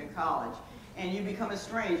 that we went to college, and you become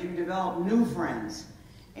estranged. You develop new friends,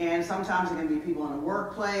 and sometimes it can be people in the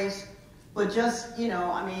workplace, but just, you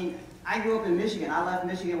know, I mean, I grew up in Michigan. I left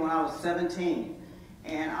Michigan when I was 17,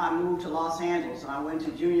 and I moved to Los Angeles, and I went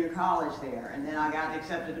to junior college there, and then I got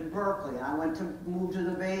accepted to Berkeley, and I moved to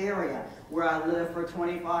the Bay Area, where I lived for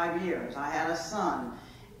 25 years. I had a son,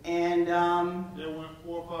 and There went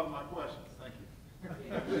 4 or 5 of my questions. Thank you.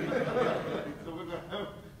 So we're gonna have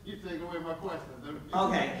you take away my questions.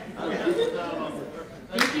 Okay. Thank you.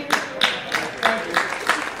 Thank you.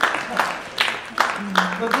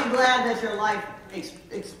 But be glad that your life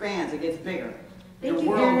expands. It gets bigger. The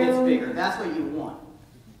world gets bigger. That's what you want.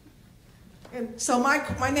 And so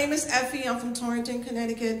my name is Effie. I'm from Torrington,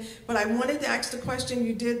 Connecticut. But I wanted to ask the question,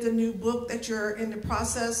 you did the new book that you're in the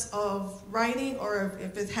process of writing, or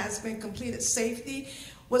if it has been completed, Safety.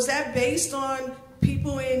 Was that based on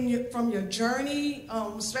people from your journey,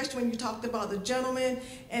 especially when you talked about the gentleman?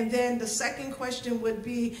 And then the second question would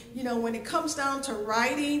be, you know, when it comes down to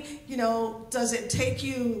writing, you know, does it take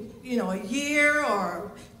you, you know, a year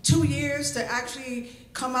or 2 years to actually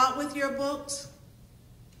come out with your books?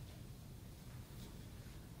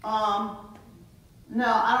 No,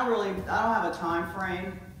 I don't have a time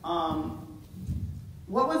frame.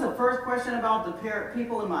 What was the first question about the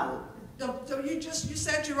people in my... So you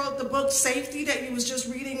said you wrote the book Safety that you was just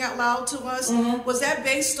reading out loud to us. Mm-hmm. Was that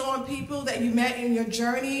based on people that you met in your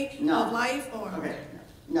journey of life? Or? Okay.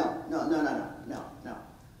 No.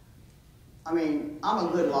 I mean, I'm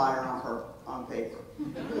a good liar on paper.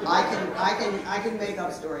 I can make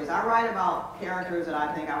up stories. I write about characters that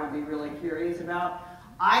I think I would be really curious about.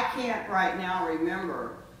 I can't right now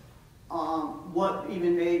remember what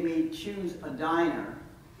even made me choose a diner,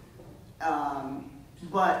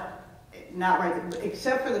 but not right,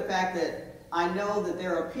 except for the fact that I know that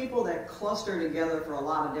there are people that cluster together for a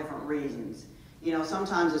lot of different reasons. You know,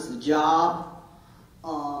 sometimes it's the job,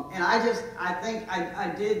 and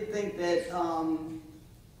I did think that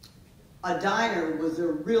a diner was a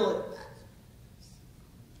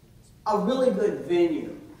really good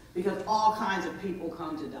venue, because all kinds of people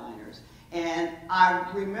come to diners. And I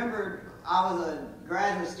remembered I was a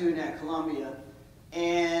graduate student at Columbia,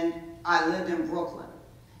 and I lived in Brooklyn.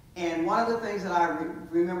 And one of the things that I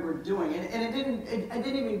remember doing, and it didn't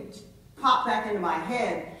even pop back into my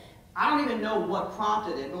head. I don't even know what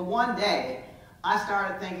prompted it, but one day I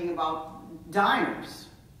started thinking about diners.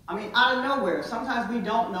 I mean, out of nowhere. Sometimes we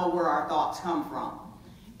don't know where our thoughts come from.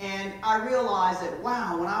 And I realized that,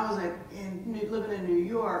 wow, when I was living in New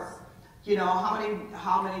York, you know,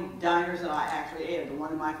 how many diners that I actually ate, the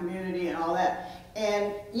one in my community and all that.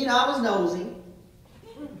 And, you know, I was nosy.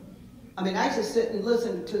 I mean, I used to sit and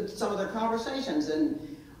listen to some of their conversations, and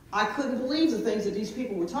I couldn't believe the things that these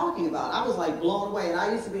people were talking about. I was like blown away. And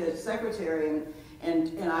I used to be a secretary,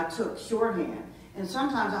 and I took shorthand. And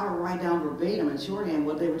sometimes I would write down verbatim in shorthand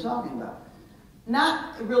what they were talking about.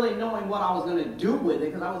 Not really knowing what I was going to do with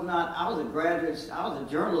it, because I was a graduate, I was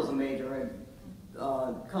a journalism major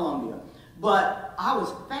at Columbia. But I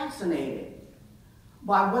was fascinated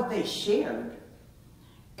by what they shared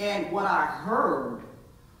and what I heard.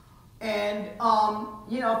 And,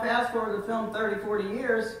 you know, fast forward the film 30, 40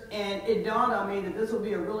 years, and it dawned on me that this would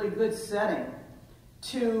be a really good setting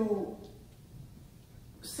to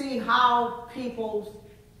see how people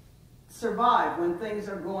survive when things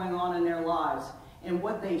are going on in their lives and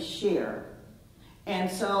what they share. And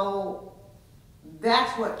so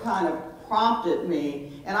that's what kind of prompted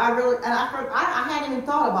me. And I hadn't even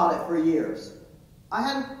thought about it for years. I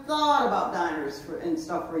hadn't thought about diners and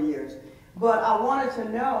stuff for years. But I wanted to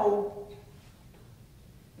know,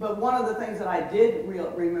 but one of the things that I did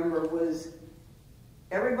remember was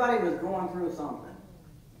everybody was going through something.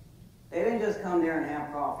 They didn't just come there and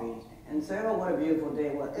have coffee and say, oh, what a beautiful day.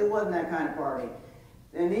 It wasn't that kind of party.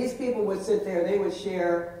 And these people would sit there, they would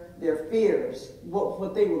share their fears,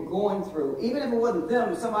 what they were going through, even if it wasn't them,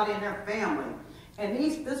 it was somebody in their family. And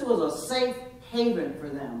this was a safe haven for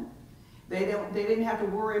them. They didn't have to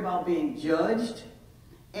worry about being judged.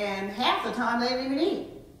 And half the time they didn't even eat.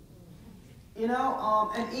 You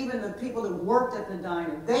know, and even the people that worked at the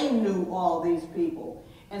diner, they knew all these people.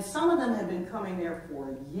 And some of them had been coming there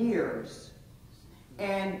for years.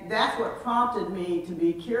 And that's what prompted me to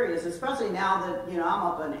be curious, especially now that, you know, I'm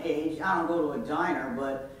up in age. I don't go to a diner,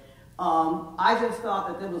 but I just thought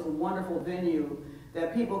that there was a wonderful venue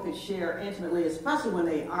that people could share intimately, especially when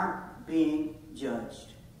they aren't being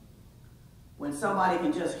judged. When somebody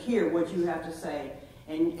can just hear what you have to say.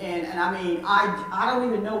 And I mean, I don't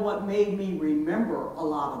even know what made me remember a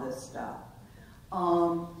lot of this stuff.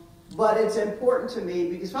 But it's important to me,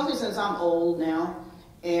 because especially since I'm old now,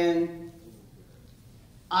 and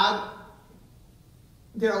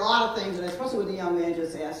there are a lot of things, and especially what the young man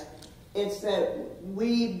just asked, it's that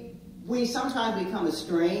we sometimes become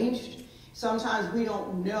estranged. Sometimes we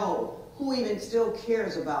don't know who even still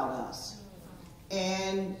cares about us.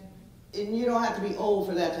 And you don't have to be old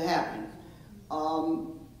for that to happen.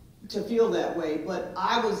 To feel that way, but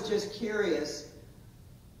I was just curious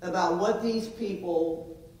about what these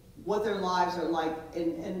people, what their lives are like,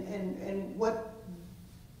 and what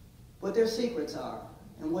their secrets are,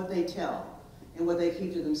 and what they tell, and what they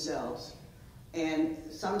keep to themselves. And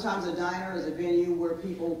sometimes a diner is a venue where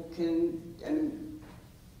people can, and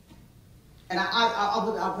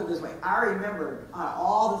I'll put it this way, I remember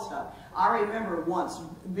all the stuff. I remember once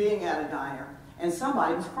being at a diner, and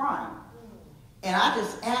somebody was crying. And I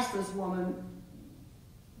just asked this woman,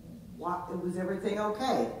 was everything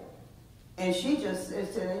okay? And she just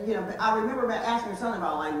said, you know, I remember asking her something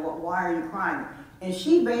about, like, why are you crying? And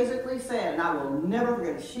she basically said, and I will never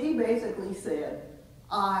forget it, she basically said,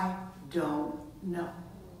 I don't know.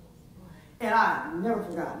 And I've never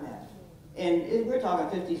forgotten that. And we're talking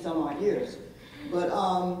 50 some odd years. But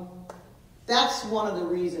that's one of the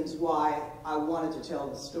reasons why I wanted to tell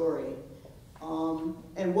the story.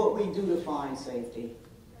 And what we do to find safety.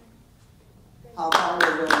 How far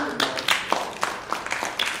we're willing to go.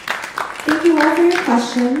 Thank you all for your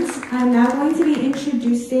questions. I'm now going to be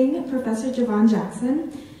introducing Professor Javon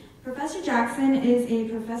Jackson. Professor Jackson is a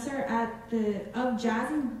professor of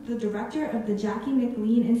jazz and the director of the Jackie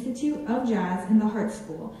McLean Institute of Jazz in the Hart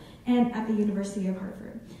School and at the University of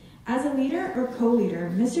Hartford. As a leader or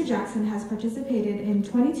co-leader, Mr. Jackson has participated in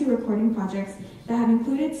 22 recording projects that have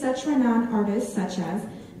included such renowned artists such as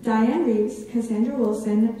Diane Reeves, Cassandra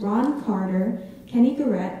Wilson, Ron Carter, Kenny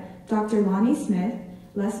Garrett, Dr. Lonnie Smith,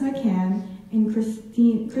 Les McCann, and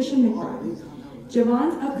Christian McBride.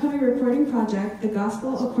 Javon's upcoming recording project, The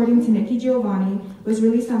Gospel According to Nikki Giovanni, was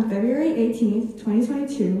released on February 18th,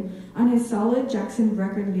 2022 on his Solid Jackson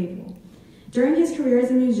record label. During his career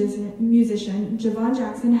as a musician, Javon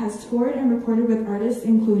Jackson has toured and recorded with artists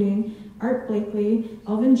including Art Blakely,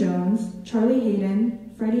 Elvin Jones, Charlie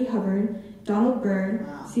Hayden, Freddie Hubbard, Donald Byrd,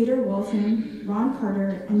 Cedar Walton, Ron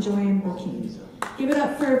Carter, and Joanne Burkeen. Give it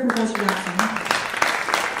up for Professor Jackson.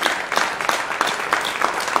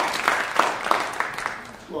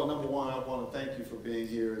 Well, number one, I want to thank you for being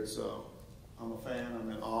here. I'm a fan.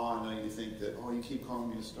 I'm in awe. I know you think that, oh, you keep calling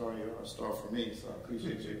me a star. You're a star for me, so I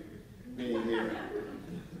appreciate you being here.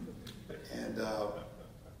 And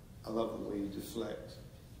I love the way you deflect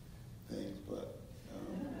things, but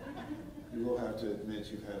you will have to admit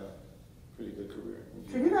you've had a pretty good career.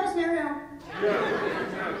 Can you guys hear him?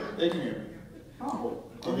 Yeah. They can hear me. Oh.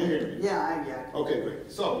 Can you hear me? Yeah. Okay,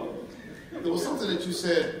 great. So, there was something that you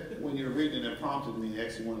said when you were reading that prompted me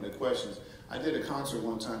asking one of the questions. I did a concert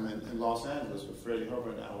one time in Los Angeles with Freddie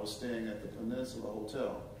Hubbard, and I was staying at the Peninsula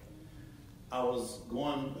Hotel. I was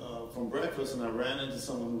going from breakfast, and I ran into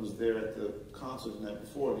someone who was there at the concert the night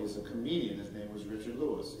before. He's a comedian. His name was Richard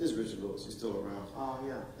Lewis. Is Richard Lewis? He's still around. Oh,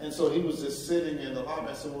 yeah. And so he was just sitting in the lobby.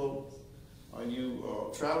 I said, well, are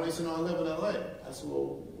you traveling? He said, no, I live in L.A. I said,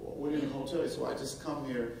 well, we're in a hotel. So I just come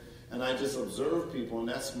here and I just observe people, and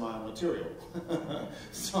that's my material.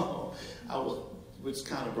 So which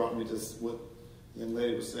kind of brought me to what the young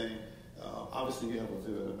lady was saying. Obviously, you have a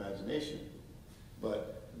vivid imagination,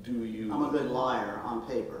 but do you... I'm a good liar on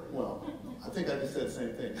paper. Well, I think I just said the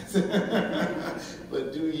same thing.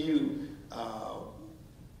 But do you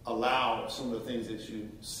allow some of the things that you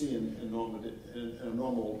see in normal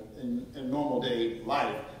day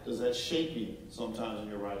life? Does that shape you sometimes in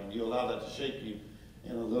your writing? Do you allow that to shape you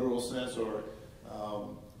in a literal sense, or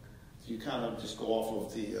do you kind of just go off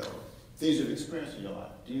of the things you've experienced in your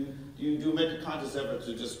life? Do you make a conscious effort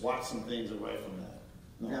to just watch some things and write from that?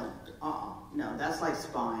 No. No, that's like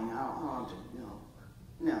spying. I don't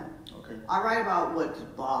no. Okay. I write about what's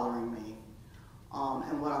bothering me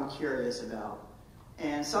and what I'm curious about.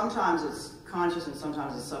 And sometimes it's conscious and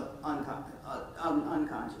sometimes it's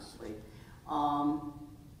unconsciously.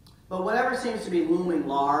 But whatever seems to be looming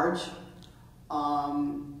large,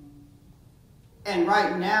 and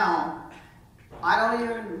right now, I don't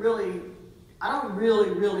really,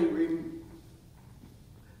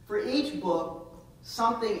 for each book,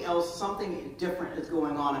 something else, something different is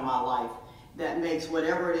going on in my life that makes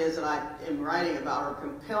whatever it is that I am writing about or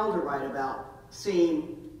compelled to write about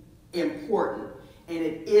seem important. And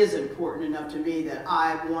it is important enough to me that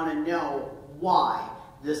I want to know why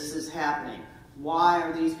this is happening. Why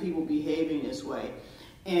are these people behaving this way?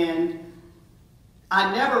 And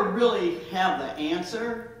I never really have the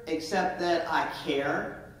answer, except that I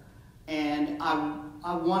care. And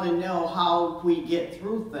I want to know how we get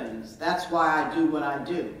through things. That's why I do what I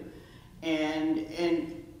do. And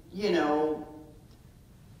you know,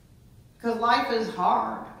 because life is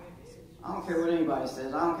hard. I don't care what anybody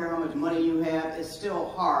says. I don't care how much money you have. It's still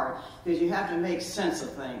hard because you have to make sense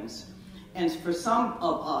of things. And for some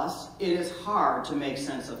of us, it is hard to make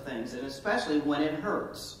sense of things, and especially when it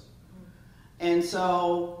hurts. And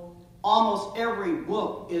so almost every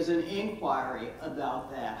book is an inquiry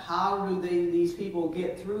about that. How do these people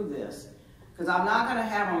get through this? Because I'm not going to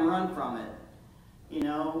have them run from it. You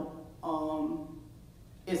know,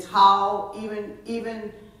 it's how even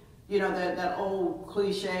you know, that old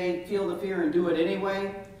cliche, feel the fear and do it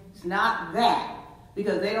anyway. It's not that,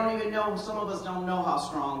 because they don't even know, some of us don't know how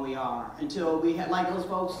strong we are until we had, like those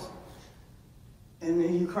folks in the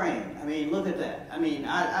Ukraine. I mean, look at that. I mean,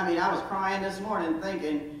 I was crying this morning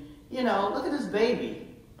thinking, you know, look at this baby.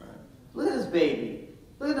 Look at this baby.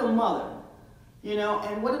 Look at the mother. You know,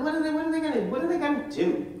 and what are they gonna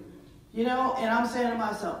do? You know, and I'm saying to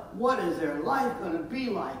myself, what is their life gonna be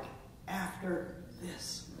like after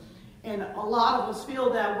this? And a lot of us feel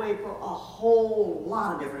that way for a whole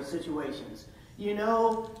lot of different situations. You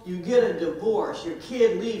know, you get a divorce, your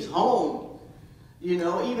kid leaves home, you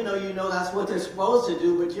know, even though you know that's what they're supposed to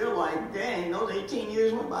do, but you're like, dang, those 18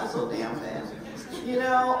 years went by so damn fast. You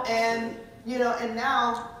know, and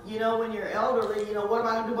now, you know, when you're elderly, you know, what am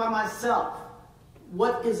I going to do by myself?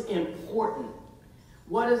 What is important?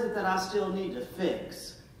 What is it that I still need to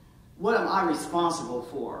fix? What am I responsible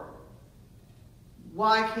for?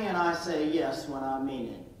 Why can't I say yes when I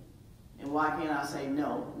mean it? And why can't I say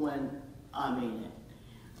no when I mean it?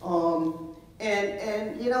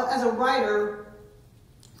 And you know, as a writer,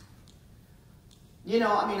 you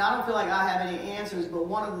know, I mean, I don't feel like I have any answers, but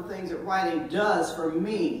one of the things that writing does for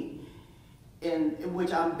me, in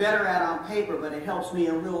which I'm better at on paper, but it helps me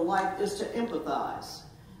in real life, is to empathize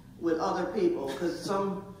with other people. Because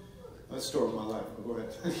some... That's the story of my life. Go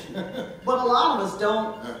ahead. But a lot of us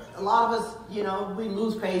don't. A lot of us, you know, we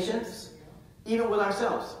lose patience, even with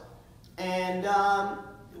ourselves. And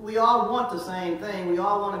we all want the same thing. We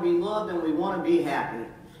all want to be loved and we want to be happy.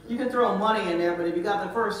 You can throw money in there, but if you got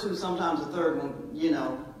the first two, sometimes the third one, you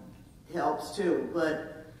know, helps too.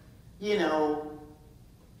 But, you know,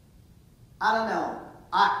 I don't know.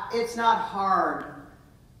 It's not hard.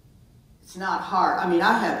 It's not hard. I mean,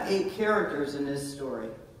 I have 8 characters in this story.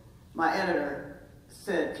 My editor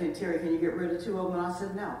said, Terry, can you get rid of 2 of them? And I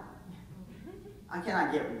said, no. I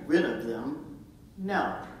cannot get rid of them.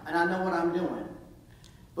 No. And I know what I'm doing.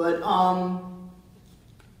 But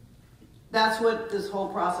That's what this whole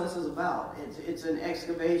process is about. It's an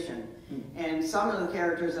excavation. And some of the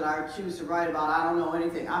characters that I choose to write about, I don't know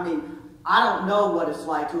anything. I mean, I don't know what it's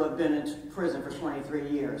like to have been in prison for 23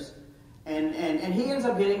 years. And he ends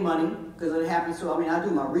up getting money, because it happens to, I mean, I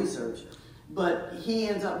do my research. But he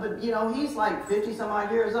ends up, but you know, he's like 50 some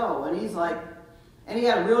odd years old, and he's like, and he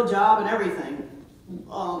had a real job and everything.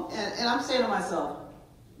 And I'm saying to myself,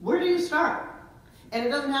 where do you start? And it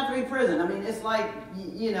doesn't have to be prison. I mean, it's like,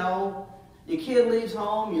 you know, your kid leaves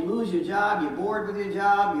home, you lose your job, you're bored with your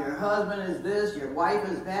job, your husband is this, your wife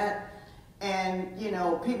is that, and, you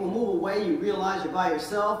know, people move away, you realize you're by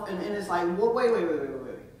yourself, and it's like, wait.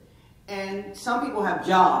 And some people have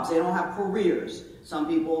jobs, they don't have careers. Some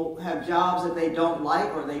people have jobs that they don't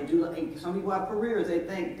like, or they do. Some people have careers, they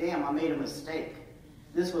think, damn, I made a mistake.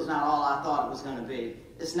 This was not all I thought it was going to be.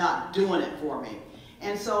 It's not doing it for me.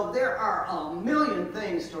 And so there are a million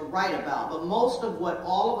things to write about, but most of what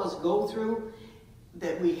all of us go through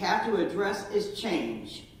that we have to address is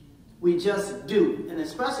change. We just do, and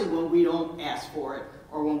especially when we don't ask for it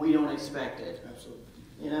or when we don't expect it. Absolutely.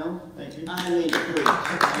 You know? Thank you. I mean,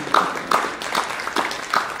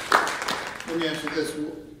 Let me ask you this.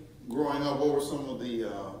 Growing up, what were some of the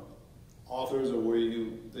authors or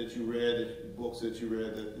that you read, books that you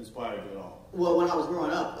read that inspired you at all? Well, when I was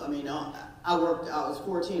growing up, I mean, I was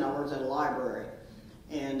 14, I worked at a library.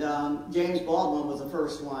 And James Baldwin was the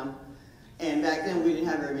first one. And back then, we didn't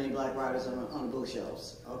have very many black writers on the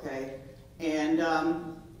bookshelves, okay? And,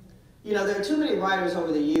 you know, there are too many writers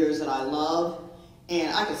over the years that I love.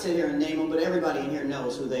 And I could sit here and name them, but everybody in here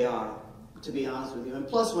knows who they are, to be honest with you. And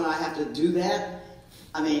plus, when I have to do that,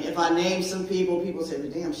 I mean, if I name some people, people say, well,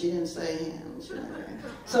 damn, she didn't say him.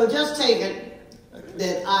 So just take it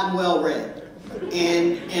that I'm well-read.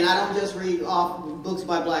 And I don't just read off books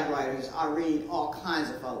by black writers. I read all kinds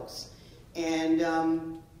of folks. And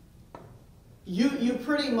you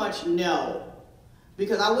pretty much know,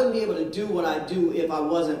 because I wouldn't be able to do what I do if I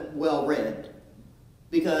wasn't well-read.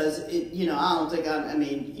 Because, you know, I don't think I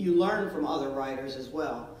mean, you learn from other writers as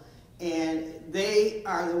well. And they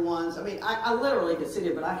are the ones, I mean, I literally could sit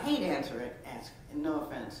here, but I hate answering, no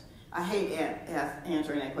offense. I hate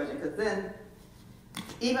answering that question, because then,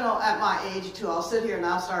 even though at my age too, I'll sit here and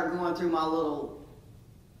I'll start going through my little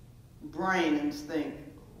brain and think,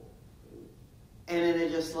 and then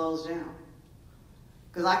it just slows down.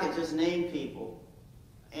 Because I could just name people,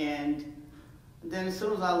 and then as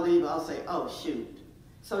soon as I leave, I'll say, oh, shoot.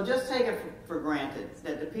 So just take it for granted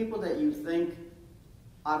that the people that you think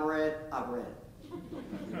I've read.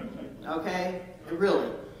 Okay?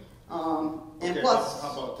 Really. And okay, plus...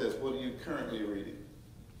 How about this? What are you currently reading?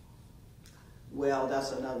 Well,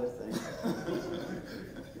 that's another thing.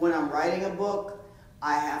 When I'm writing a book,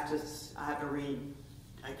 I have to read.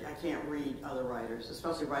 I can't read other writers,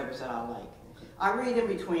 especially writers that I like. Okay. I read in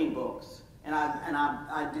between books, and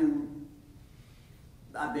I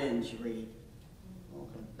binge read.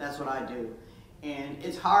 Okay. That's what I do. And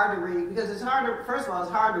it's hard to read, because it's hard to, first of all,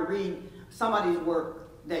 it's hard to read somebody's work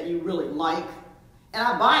that you really like. And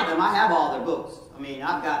I buy them. I have all their books. I mean,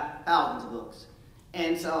 I've got thousands of books.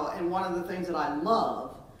 And so, and one of the things that I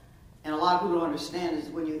love, and a lot of people don't understand, is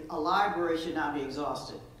a library should not be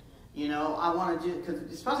exhausted. You know, I want to do, because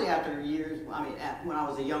especially after years, I mean, when I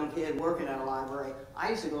was a young kid working at a library, I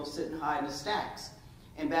used to go sit and hide in the stacks.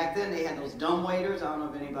 And back then they had those dumbwaiters. I don't know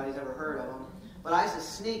if anybody's ever heard of them. But I used to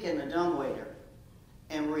sneak in the dumbwaiter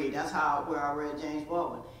and read. That's where I read James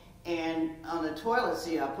Baldwin. And on the toilet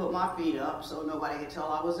seat, I put my feet up so nobody could tell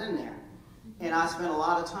I was in there. And I spent a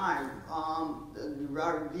lot of time,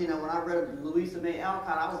 you know, when I read Louisa May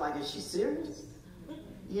Alcott, I was like, is she serious?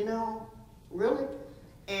 You know, really?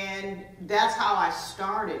 And that's how I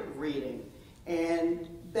started reading. And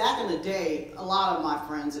back in the day, a lot of my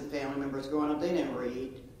friends and family members growing up, they didn't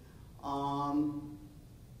read.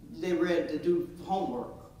 They read to do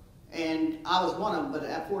homework. And I was one of them, but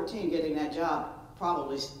at 14, getting that job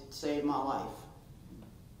probably saved my life,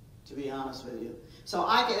 to be honest with you. So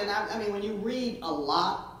I mean, when you read a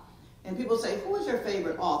lot, and people say, who is your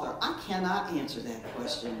favorite author? I cannot answer that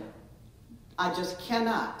question. I just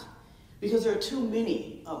cannot, because there are too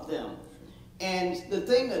many of them. And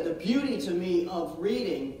the beauty to me of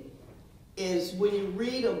reading is when you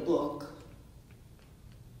read a book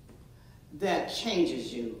that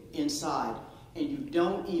changes you inside, and you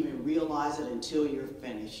don't even realize it until you're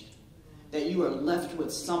finished, that you are left with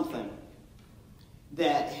something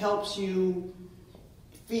that helps you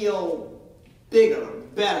feel bigger,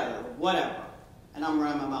 better, whatever. And I'm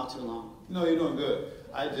running my mouth too long. No, you're doing good.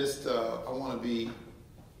 I just, I want to be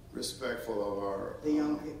respectful of the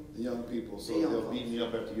young people, so they'll beat me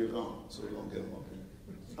up after you're gone, so we don't get them up here.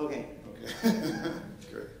 Okay. Okay.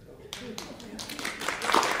 Great.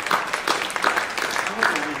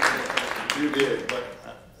 You did, but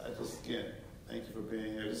I just, again, thank you for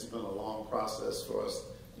being here. This has been a long process for us,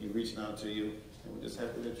 you reaching out to you, and we're just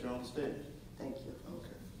happy that you're on the stage. Thank you.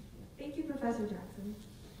 Okay. Thank you, Professor Jackson.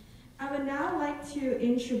 I would now like to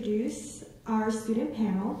introduce our student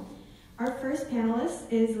panel. Our first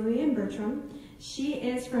panelist is Lillian Bertram. She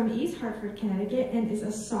is from East Hartford, Connecticut, and is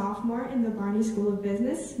a sophomore in the Barney School of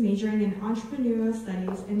Business, majoring in entrepreneurial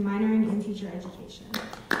studies and minoring in teacher education.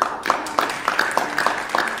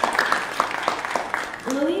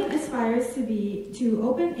 Lillian aspires to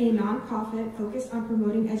open a nonprofit focused on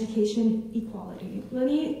promoting education equality.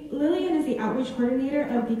 Lillian is the outreach coordinator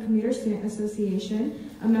of the Commuter Student Association,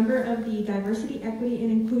 a member of the Diversity, Equity,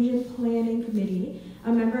 and Inclusion Planning Committee,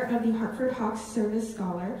 a member of the Hartford Hawks Service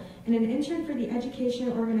Scholar, and an intern for the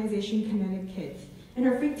education organization Kinetic Kids. In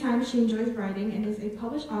her free time, she enjoys writing and is a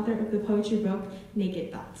published author of the poetry book,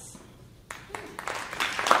 Naked Thoughts.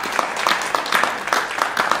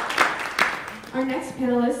 Our next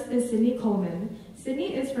panelist is Sydney Coleman.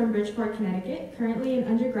 Sydney is from Bridgeport, Connecticut, currently an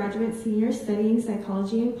undergraduate senior studying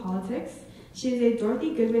psychology and politics. She is a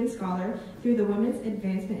Dorothy Goodwin Scholar through the Women's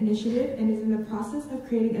Advancement Initiative and is in the process of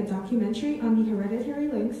creating a documentary on the hereditary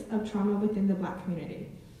links of trauma within the Black community.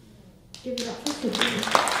 Give it up for Sydney.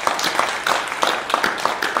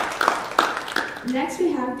 Next,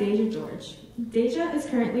 we have Deja George. Deja is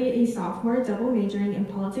currently a sophomore double majoring in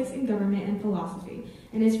politics and government and philosophy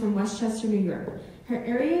and is from Westchester, New York. Her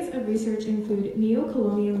areas of research include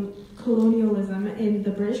neo-colonialism in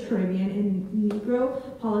the British Caribbean and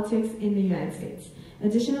Negro politics in the United States.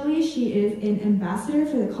 Additionally, she is an ambassador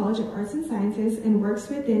for the College of Arts and Sciences and works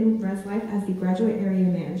within Res Life as the graduate area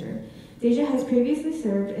manager. Deja has previously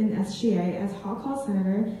served in SGA as Hawk Hall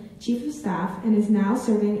Senator, Chief of Staff, and is now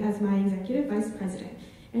serving as my Executive Vice President.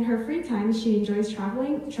 In her free time, she enjoys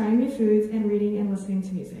traveling, trying new foods, and reading and listening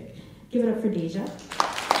to music. Give it up for Deja.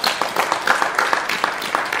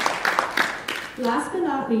 Last but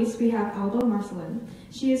not least, we have Alba Marcelin.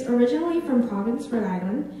 She is originally from Providence, Rhode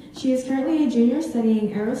Island. She is currently a junior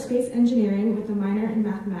studying aerospace engineering with a minor in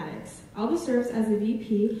mathematics. Alba serves as the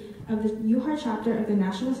VP of the UHAR chapter of the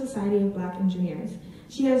National Society of Black Engineers.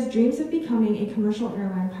 She has dreams of becoming a commercial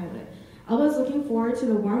airline pilot. Alba is looking forward to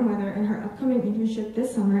the warm weather and her upcoming internship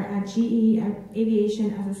this summer at GE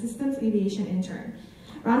Aviation as a systems aviation intern.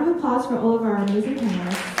 Round of applause for all of our amazing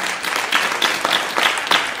panelists.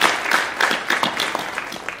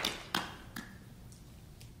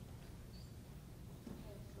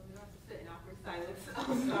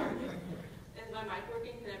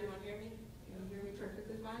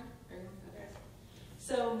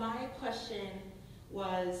 So my question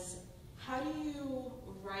was, how do you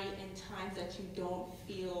write in times that you don't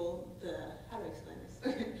feel how do I explain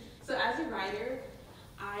this? So as a writer,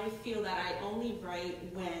 I feel that I only write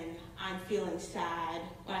when I'm feeling sad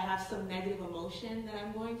or I have some negative emotion that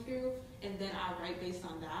I'm going through, and then I'll write based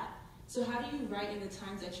on that. So how do you write in the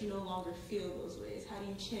times that you no longer feel those ways? How do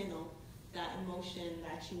you channel that emotion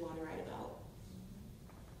that you want to write about?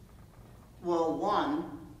 Well,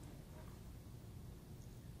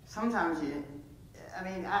 sometimes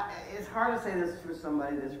it's hard to say this for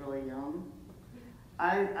somebody that's really young.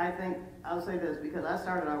 I think I'll say this because I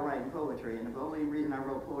started out writing poetry, and the only reason I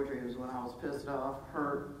wrote poetry was when I was pissed off,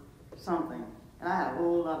 hurt, something, and I had a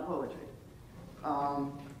whole lot of poetry. I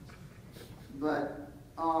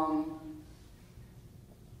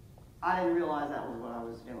didn't realize that was what I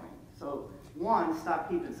was doing. So stop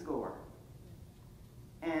keeping score,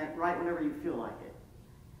 and write whenever you feel like it.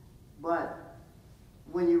 But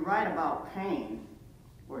when you write about pain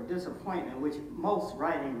or disappointment, which most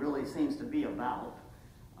writing really seems to be about,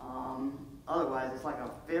 otherwise it's like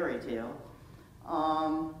a fairy tale,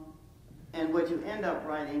 and what you end up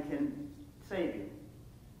writing can save you.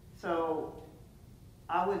 So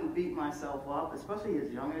I wouldn't beat myself up, especially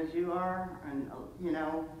as young as you are,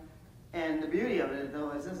 and the beauty of it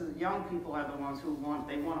though is young people are the ones who want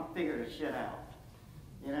to figure the shit out.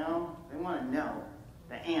 They want to know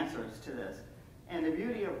the answers to this. And the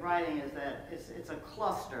beauty of writing is that it's a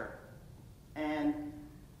cluster, and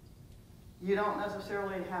you don't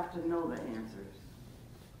necessarily have to know the answers.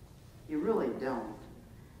 You really don't.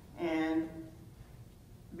 And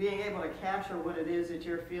being able to capture what it is that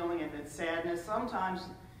you're feeling, if it's sadness, sometimes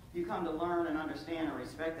you come to learn and understand and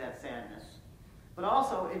respect that sadness. But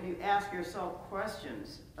also, if you ask yourself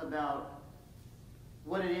questions about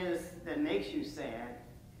what it is that makes you sad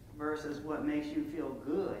versus what makes you feel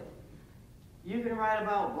good, you can write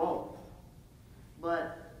about both.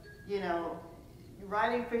 But,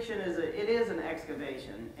 writing fiction is an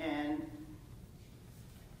excavation, and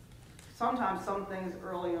sometimes some things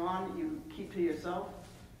early on you keep to yourself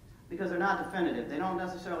because they're not definitive. They don't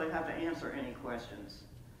necessarily have to answer any questions.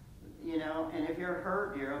 You know, and if you're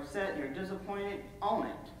hurt, you're upset, you're disappointed, own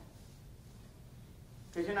it.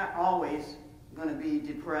 Because you're not always going to be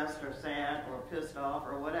depressed or sad or pissed off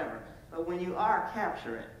or whatever. But when you are,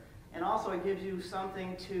 capture it. And also it gives you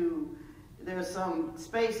something to, there's some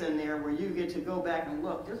space in there where you get to go back and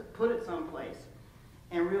look. Just put it someplace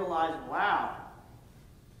and realize, wow,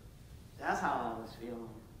 that's how I was feeling.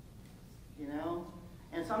 You know?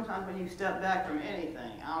 And sometimes when you step back from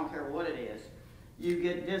anything, I don't care what it is, you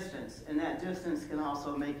get distance, and that distance can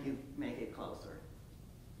also make it closer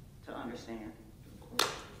to understand.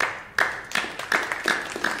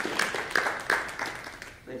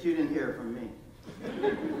 But you didn't hear it from me.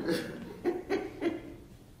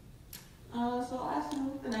 So I'll ask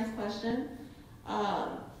you the next question.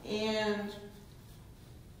 And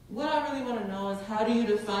what I really want to know is, how do you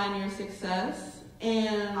define your success?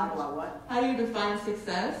 And how do you define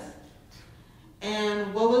success?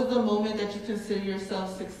 And what was the moment that you consider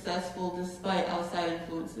yourself successful despite outside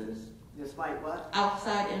influences? Despite what?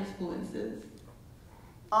 Outside influences.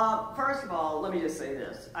 First of all, let me just say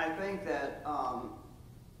this. I think that,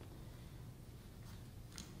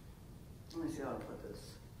 let me see how to put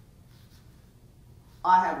this.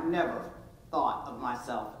 I have never thought of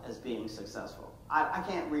myself as being successful. I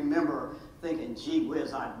can't remember thinking, gee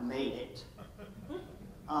whiz, I've made it.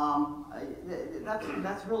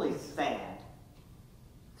 That's really sad.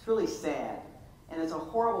 It's really sad. And it's a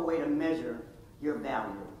horrible way to measure your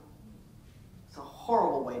value. It's a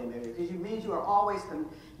horrible way to measure it, because it means you are always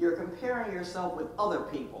you're comparing yourself with other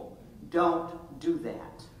people. Don't do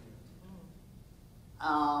that.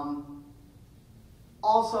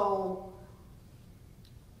 Also,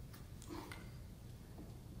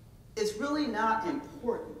 it's really not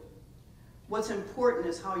important. What's important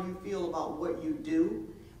is how you feel about what you do,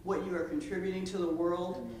 what you are contributing to the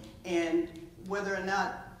world, and whether or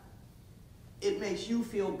not it makes you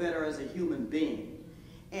feel better as a human being.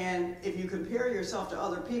 And if you compare yourself to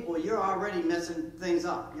other people, you're already messing things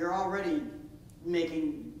up. You're already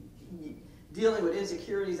dealing with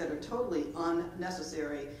insecurities that are totally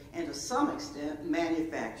unnecessary and to some extent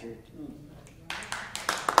manufactured.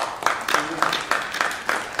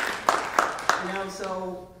 You know,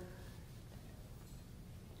 so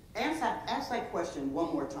ask that question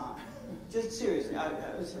one more time. Just seriously.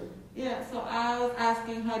 Yeah, so I was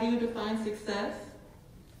asking, how do you define success?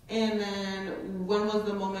 And then, when was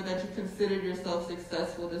the moment that you considered yourself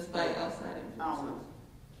successful despite outside influence?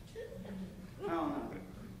 I don't know.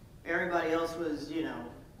 Everybody else was, you know,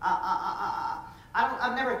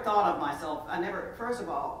 I've never thought of myself, first of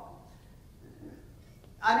all,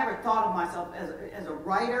 I never thought of myself as a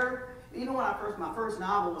writer. Even when my first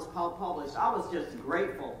novel was published, I was just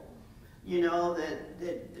grateful, you know,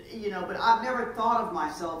 but I've never thought of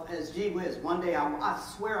myself as, gee whiz, one day I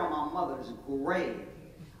swear on my mother's grave,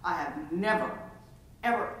 I have never,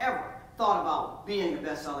 ever, ever thought about being a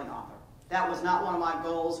best-selling author. That was not one of my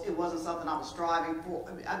goals. It wasn't something I was striving for.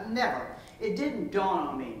 I mean, I've never. It didn't dawn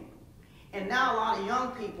on me. And now a lot of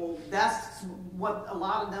young people, that's what a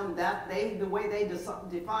lot of them, the way they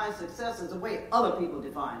define success is the way other people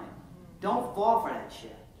define it. Don't fall for that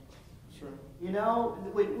shit. Sure. You know,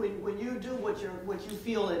 when you do what you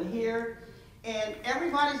feel in here, and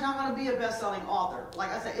everybody's not going to be a best-selling author.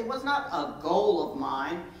 Like I said, it was not a goal of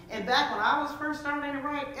mine. And back when I was first starting to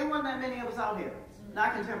write, it wasn't that many of us out here,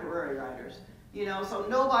 not contemporary writers. You know, so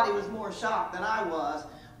nobody was more shocked than I was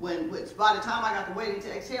when by the time I got to Waiting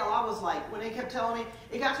to Exhale, I was like, when they kept telling me,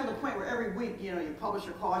 it got to the point where every week, you know, your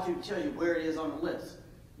publisher calls you to tell you where it is on the list,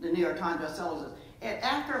 the New York Times bestsellers list. And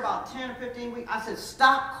after about 10 or 15 weeks, I said,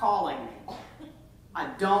 stop calling me.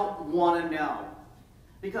 I don't want to know.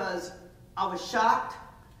 Because I was shocked,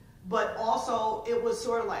 but also it was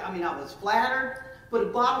sort of like, I mean, I was flattered, but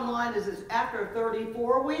the bottom line is after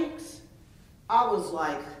 34 weeks, I was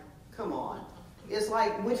like, come on. It's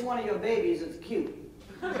like, which one of your babies is cute?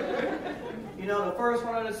 You know, the first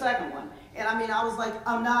one or the second one. And I mean, I was like,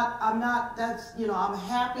 I'm not, that's, you know, I'm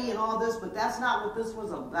happy and all this, but that's not what this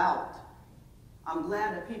was about. I'm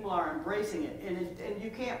glad that people are embracing it, and you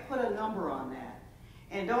can't put a number on that.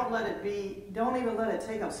 And don't even let it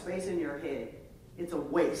take up space in your head. It's a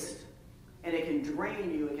waste. And it can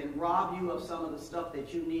drain you, it can rob you of some of the stuff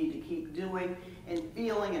that you need to keep doing and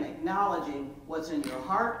feeling and acknowledging what's in your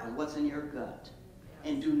heart and what's in your gut.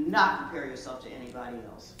 And do not compare yourself to anybody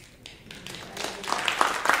else.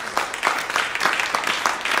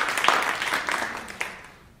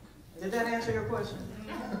 Did that answer your question?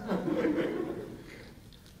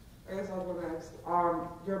 I guess I was going to ask,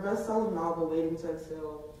 your best-selling novel, Waiting to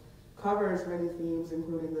Exhale, covers many themes,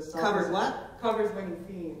 including the Covers what? Covers many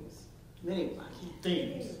themes. Many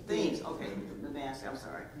themes. Themes. Okay, let me ask you. I'm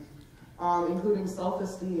sorry. Including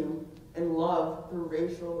self-esteem and love through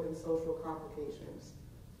racial and social complications.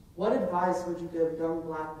 What advice would you give young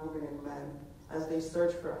Black women and men as they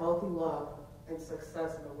search for healthy love and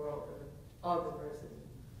success in the world of diversity?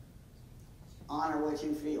 Honor what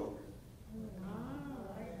you feel.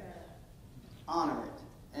 Honor it.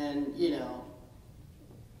 And, you know,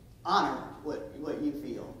 honor what you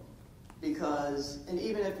feel. Because, and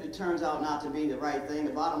even if it turns out not to be the right thing,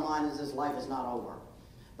 the bottom line is this life is not over.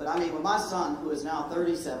 But I mean, with my son, who is now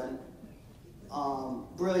 37,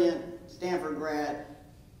 brilliant, Stanford grad,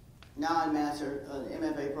 now in master,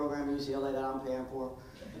 MFA program at UCLA that I'm paying for.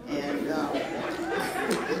 And,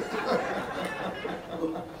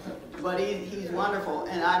 but he's wonderful.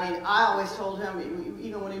 And I mean, I always told him,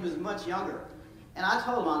 even when he was much younger, and I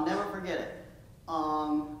told him, I'll never forget it.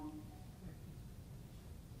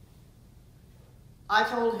 I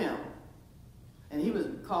told him, and he was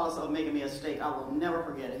cause of making me a steak. I will never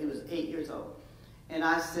forget it. He was 8 years old. And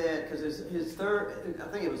I said, because his third, I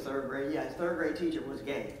think it was third grade, yeah, his third grade teacher was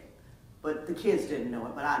gay. But the kids didn't know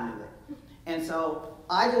it, but I knew it. And so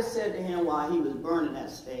I just said to him while he was burning that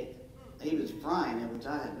steak, and he was frying it, which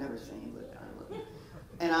I had never seen, but I looked.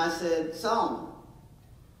 And I said, Solomon,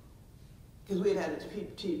 because we had a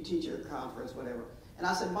teacher conference, whatever. And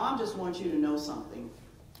I said, Mom just wants you to know something.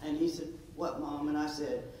 And he said, what, Mom? And I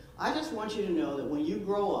said, I just want you to know that when you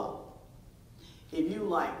grow up, if you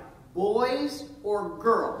like boys or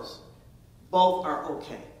girls, both are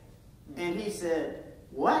okay. And he said,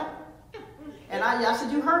 what? And I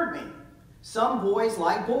said, you heard me. Some boys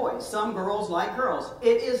like boys, some girls like girls.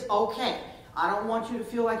 It is okay. I don't want you to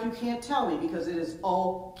feel like you can't tell me because it is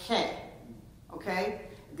okay. Okay?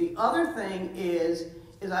 The other thing is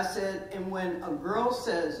I said, and when a girl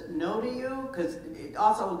says no to you, because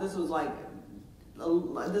also this was like,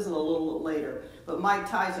 this is a little later, but Mike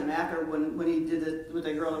Tyson, after when he did it with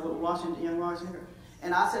that girl at Washington, young Washington,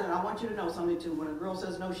 and I said, and I want you to know something too, when a girl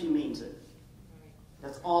says no, she means it.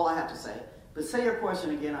 That's all I have to say. But say your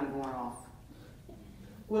question again, I'm going off.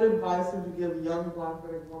 What advice would you give young Black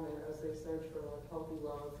women as they search for healthy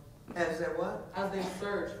love? As they what? As they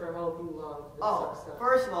search for healthy love and success.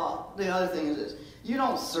 First of all, the other thing is this. You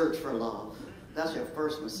don't search for love. That's your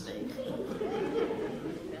first mistake.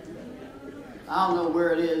 I don't know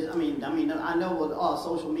where it is. I mean, I know with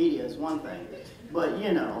social media is one thing. But,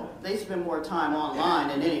 you know, they spend more time online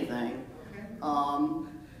than anything.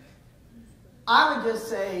 I would just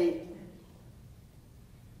say,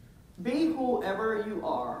 be whoever you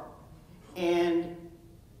are and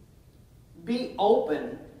be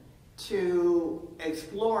open to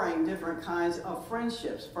exploring different kinds of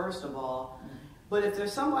friendships, first of all. But if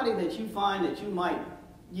there's somebody that you find that you might,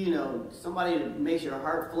 you know, somebody that makes your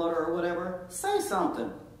heart flutter or whatever, say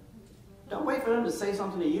something. Don't wait for them to say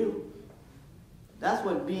something to you. That's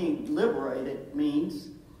what being liberated means.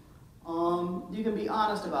 You can be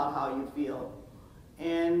honest about how you feel.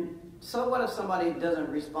 And so what if somebody doesn't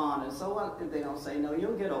respond? And so what if they don't say no?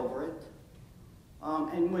 You'll get over it.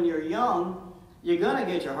 And when you're young, you're going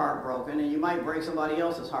to get your heart broken, and you might break somebody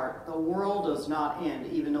else's heart. The world does not end,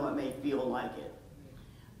 even though it may feel like it.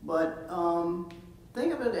 But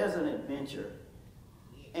think of it as an adventure,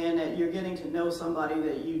 and that you're getting to know somebody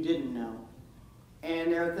that you didn't know.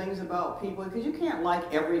 And there are things about people, because you can't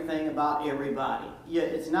like everything about everybody.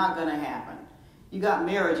 It's not going to happen. You got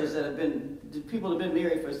marriages that have been, people have been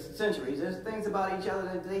married for centuries. There's things about each other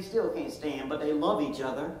that they still can't stand, but they love each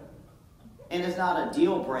other. And it's not a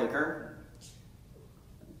deal breaker.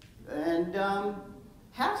 And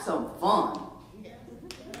have some fun.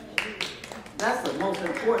 That's the most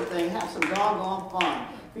important thing. Have some doggone fun.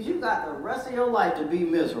 Because you've got the rest of your life to be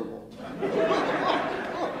miserable.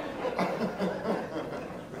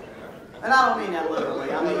 And I don't mean that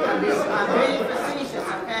literally. I'm being facetious,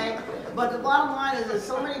 okay? But the bottom line is that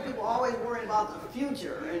so many people always worry about the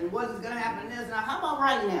future and what is going to happen in this. Now, how about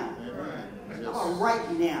right now? How about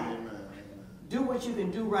right now? Do what you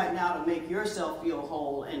can do right now to make yourself feel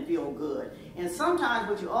whole and feel good. And sometimes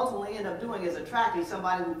what you ultimately end up doing is attracting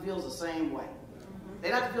somebody who feels the same way. They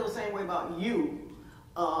don't have to feel the same way about you.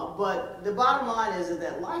 But the bottom line is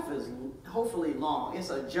that life is hopefully long. It's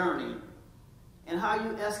a journey. And how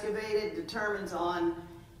you excavate it determines on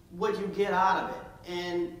what you get out of it.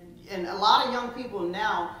 And a lot of young people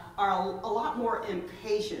now are a lot more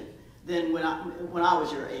impatient than when I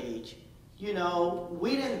was your age. You know,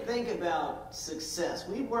 we didn't think about success.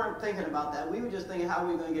 We weren't thinking about that. We were just thinking how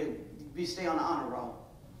we were going to stay on the honor roll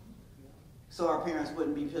so our parents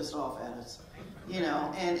wouldn't be pissed off at us. You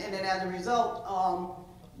know, and then as a result,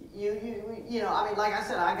 you know, I mean, like I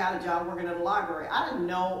said, I got a job working at a library. I didn't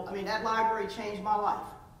know, I mean, that library changed my life.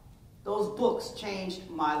 Those books changed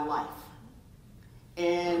my life.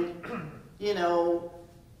 And, you know,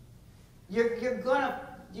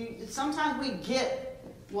 sometimes we get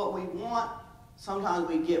what we want, sometimes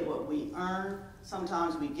we get what we earn,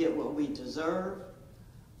 sometimes we get what we deserve,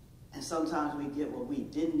 and sometimes we get what we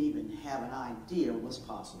didn't even have an idea was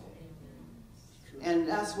possible. And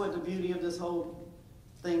that's what the beauty of this whole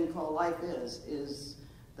thing called life is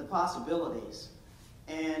the possibilities.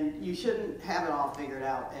 And you shouldn't have it all figured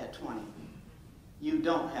out at 20. You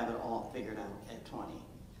don't have it all figured out at 20.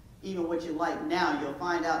 Even what you like now, you'll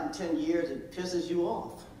find out in 10 years it pisses you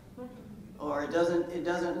off. Or it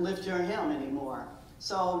doesn't lift your hem anymore.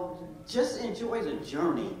 So just enjoy the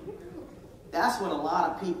journey. That's what a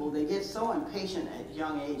lot of people, they get so impatient at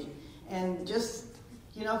young age. And just,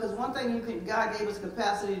 you know, because one thing God gave us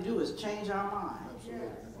capacity to do is change our mind.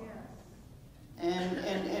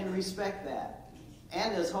 And respect that.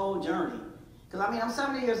 And this whole journey. Because, I mean, I'm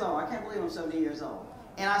 70 years old. I can't believe I'm 70 years old.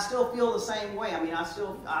 And I still feel the same way. I mean, I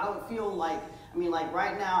don't feel like, I mean, like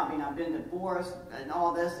right now, I mean, I've been divorced and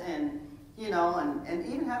all this, and, you know, and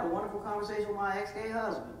even had a wonderful conversation with my ex-gay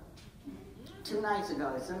husband. 2 nights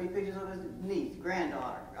ago, he sent me pictures of his niece,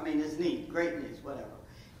 granddaughter. I mean, his niece, great niece, whatever.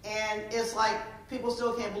 And it's like, people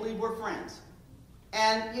still can't believe we're friends.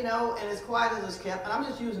 And, you know, and as quiet as it's kept, and I'm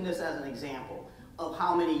just using this as an example of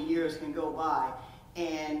how many years can go by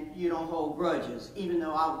and you don't hold grudges, even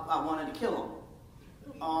though I wanted to kill him.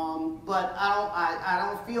 But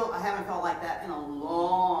I haven't felt like that in a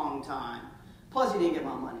long time. Plus, he didn't get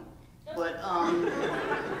my money. But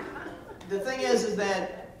the thing is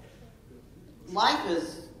that life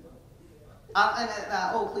is,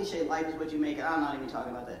 old cliche, life is what you make it. I'm not even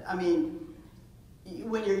talking about that. I mean,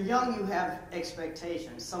 when you're young, you have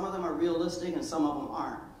expectations. Some of them are realistic and some of them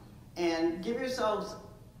aren't. And give yourselves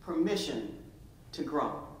permission to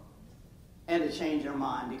grow and to change your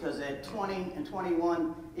mind, because at 20 and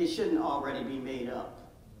 21, it shouldn't already be made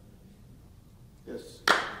up. Yes.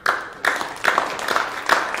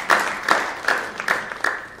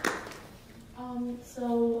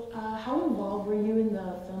 So how involved were you in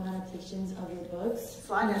the film adaptations of your books?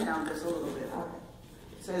 Slide that down just a little bit.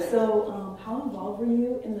 Say that. So how involved were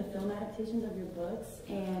you in the film adaptations of your books,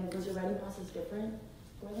 and was your writing process different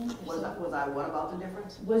for them? Was I what about the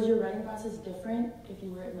difference? Was your writing process different if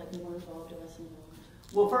you were like more involved or less involved?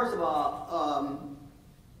 Well, first of all,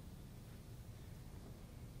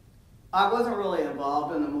 I wasn't really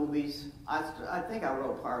involved in the movies. I think I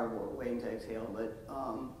wrote part of Waiting to Exhale, but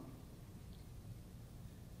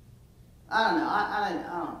I don't know. I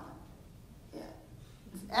don't. Yeah.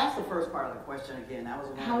 Ask the first part of the question again. That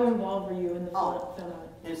was how involved were you in the film?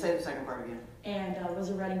 And say the second part again. And was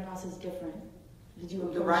the writing process different? Did you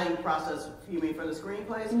the writing process? You mean for the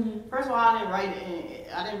screenplays? Mm-hmm. First of all, I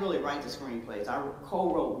didn't really write the screenplays. I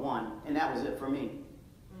co-wrote one, and that was it for me.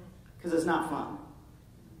 Because it's not fun,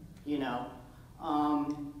 you know.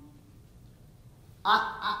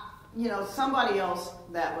 You know, somebody else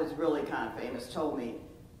that was really kind of famous told me,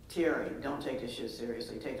 Terry, don't take this shit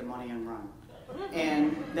seriously. Take the money and run.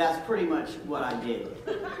 And that's pretty much what I did.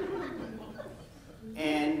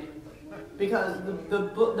 And because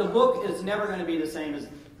the book is never going to be the same as,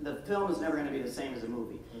 the film is never going to be the same as the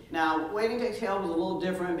movie. Now, Waiting to Exhale was a little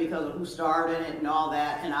different because of who starred in it and all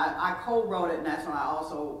that. And I co-wrote it, and that's when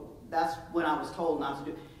I was told not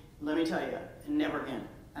to do. Let me tell you, never again.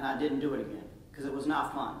 And I didn't do it again because it was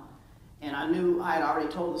not fun. And I knew I had already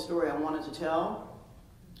told the story I wanted to tell.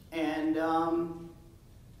 And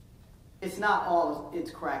it's not all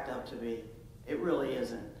it's cracked up to be. It really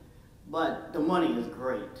isn't. But the money is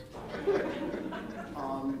great.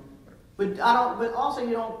 But also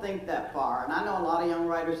you don't think that far. And I know a lot of young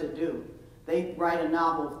writers that do. They write a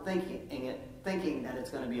novel thinking that it's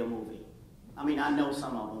going to be a movie. I mean, I know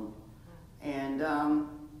some of them. And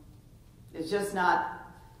it's just not,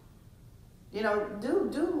 you know,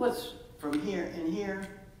 do what's from here and here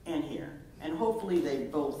and here. And hopefully they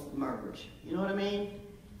both merge. You know what I mean?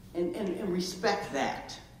 And respect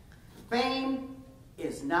that. Fame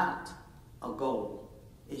is not a goal.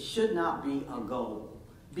 It should not be a goal.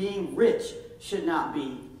 Being rich should not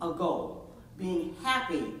be a goal. Being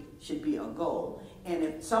happy should be a goal. And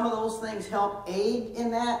if some of those things help aid in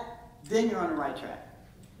that, then you're on the right track.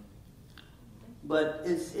 But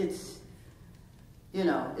it's you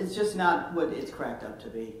know, it's just not what it's cracked up to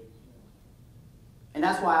be. And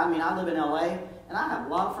that's why, I mean, I live in LA, and I have a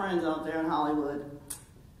lot of friends out there in Hollywood,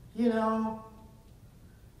 you know,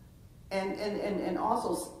 and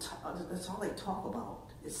also that's all they talk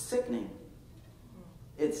about. It's sickening.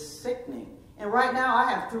 It's sickening. And right now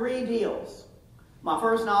I have 3 deals. My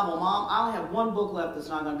first novel, Mom, I only have 1 book left that's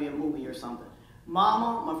not going to be a movie or something.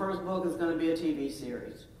 Mama, my first book is going to be a TV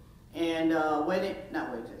series. And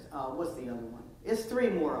what's the other one? It's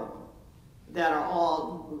 3 more of them that are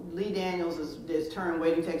all, Lee Daniels is turned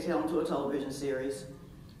Waiting to Exhale into a television series.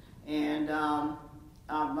 And I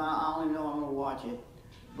don't even know I'm going to watch it.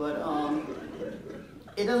 But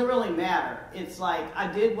it doesn't really matter. It's like,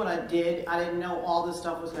 I did what I did. I didn't know all this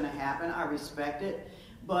stuff was going to happen. I respect it.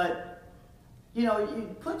 But, you know,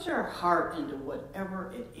 you put your heart into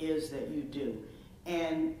whatever it is that you do.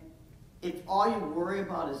 And if all you worry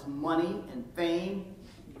about is money and fame,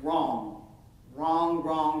 wrong. Wrong,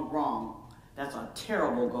 wrong, wrong. That's a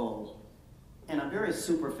terrible goal and a very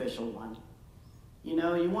superficial one. You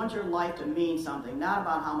know, you want your life to mean something, not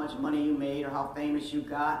about how much money you made or how famous you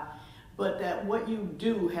got, but that what you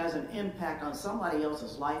do has an impact on somebody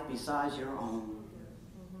else's life besides your own.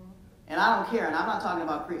 And I don't care, and I'm not talking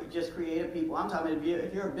about just creative people. I'm talking about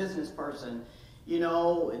if you're a business person, you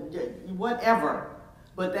know, whatever.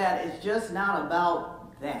 But that it's just not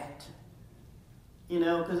about that. You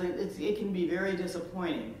know, because it can be very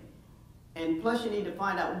disappointing. And plus you need to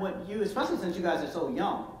find out what you, especially since you guys are so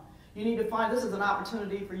young, you need to find, this is an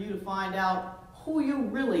opportunity for you to find out who you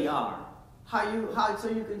really are.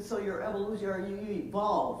 So your evolution, or you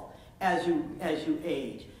evolve as you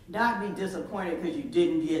age. Not be disappointed because you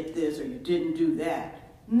didn't get this or you didn't do that.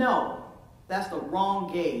 No, that's the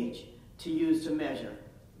wrong gauge to use to measure.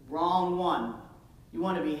 Wrong one. You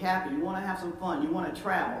want to be happy, you want to have some fun, you want to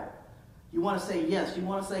travel. You want to say yes, you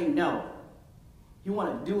want to say no. You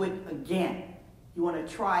want to do it again. You want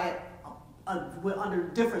to try it under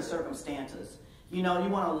different circumstances. You know, you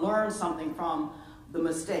want to learn something from the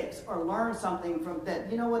mistakes or learn something from that.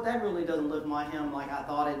 You know what, that really doesn't lift my hem like I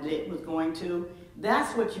thought it was going to.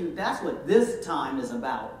 That's what this time is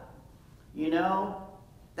about. You know,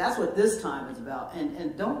 that's what this time is about.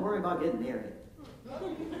 And don't worry about getting married.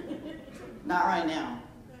 Not right now.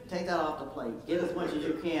 Take that off the plate. Get as much as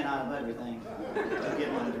you can out of everything. To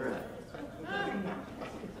get my drift. How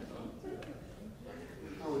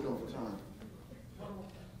are we doing for time?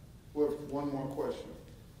 We have 1 more question.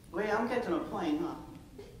 Wait, I'm catching a plane, huh?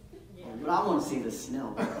 But I want to see the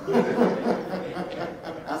snow. That's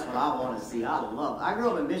what I want to see. I love it. I grew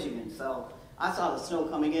up in Michigan, so I saw the snow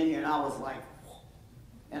coming in here, and I was like,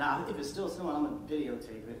 and if it's still snowing, I'm going to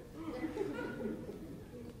videotape it.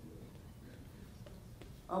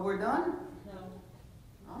 Oh, we're done? No.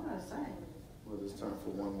 I'm going to say. Well, there's time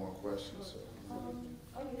for 1 more question. So.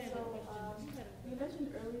 Okay, so you mentioned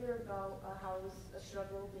earlier about how it was a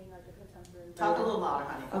struggle being like a contemporary. Talk a little louder,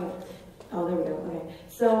 honey. Okay. Oh, there we go. Okay.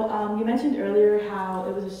 So you mentioned earlier how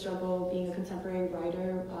it was a struggle being a contemporary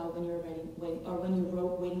writer when you were when you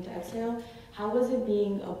wrote Waiting to Exhale. How was it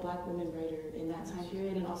being a Black woman writer in that time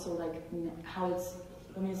period, and also like how it's?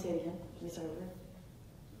 Let me say it again. Let me start over.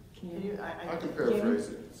 I can paraphrase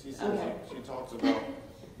it. She says okay.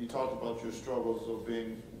 You talked about your struggles of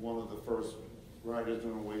being one of the first writers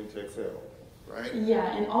doing Waiting to Exhale, right?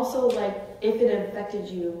 Yeah, and also like if it affected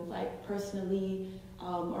you like personally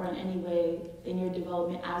or in any way in your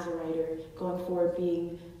development as a writer going forward,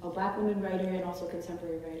 being a Black woman writer and also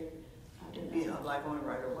contemporary writer. Being a Black woman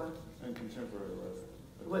writer, what? And contemporary writer.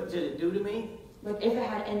 What did it do to me? Like if it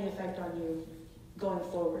had any effect on you going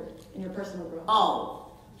forward in your personal growth. Oh.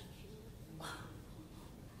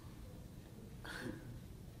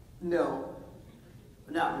 No,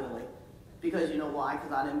 not really. Because you know why?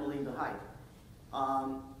 Because I didn't believe the hype.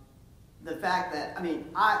 The fact that, I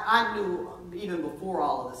mean, I knew even before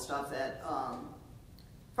all of this stuff that,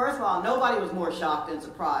 first of all, nobody was more shocked and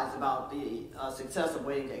surprised about the success of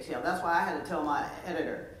Waiting to Exhale. That's why I had to tell my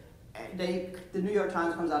editor. The New York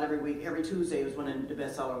Times comes out every week. Every Tuesday is when the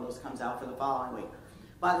bestseller list comes out for the following week.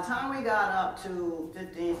 By the time we got up to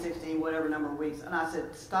 15, 16, whatever number of weeks, and I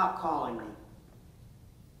said, stop calling me.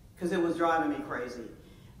 Because it was driving me crazy.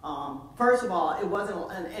 First of all, it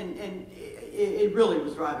wasn't, and it really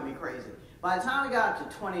was driving me crazy. By the time we got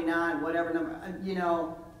up to 29, whatever number, you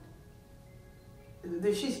know,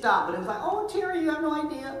 she stopped, but it was like, oh, Terry, you have no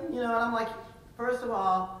idea. You know, and I'm like, first of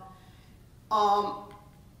all,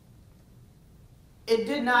 it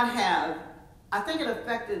did not have, I think it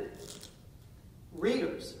affected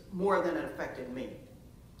readers more than it affected me.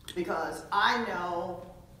 Because I know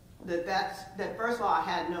that first of all,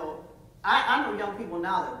 I know young people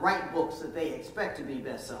now that write books that they expect to be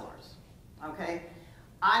bestsellers, okay?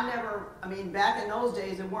 I mean, back in those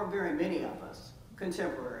days, there weren't very many of us,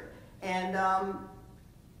 contemporary. And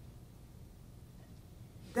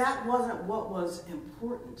that wasn't what was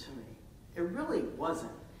important to me. It really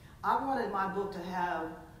wasn't. I wanted my book to have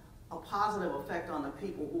a positive effect on the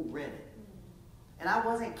people who read it. And I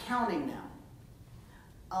wasn't counting them.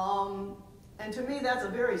 And to me, that's a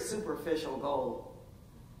very superficial goal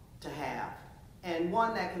to have, and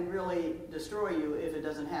one that can really destroy you if it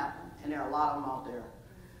doesn't happen. And there are a lot of them out there.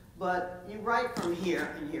 But you write from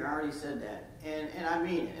here and here. I already said that, and I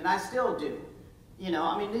mean it, and I still do. You know,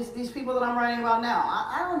 I mean, these people that I'm writing about now,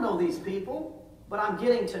 I don't know these people, but I'm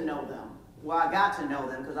getting to know them. Well, I got to know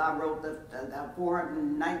them because I wrote that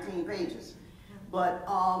 419 pages. But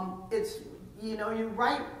it's, you know, you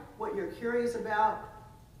write what you're curious about,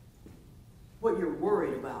 what you're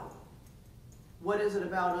worried about. What is it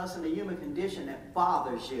about us and the human condition that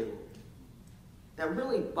bothers you? That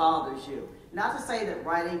really bothers you. Not to say that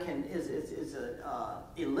writing is an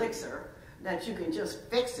elixir, that you can just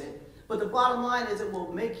fix it, but the bottom line is it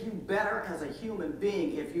will make you better as a human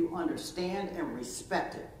being if you understand and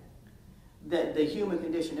respect it. That the human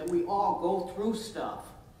condition, that we all go through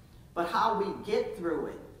stuff, but how we get through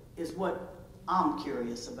it is what I'm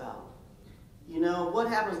curious about. You know, what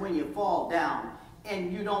happens when you fall down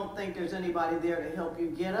and you don't think there's anybody there to help you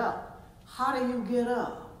get up? How do you get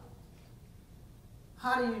up?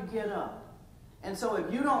 How do you get up? And so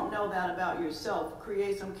if you don't know that about yourself,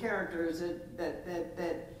 create some characters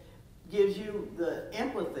that gives you the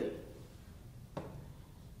empathy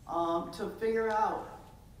to figure out,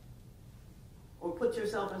 or put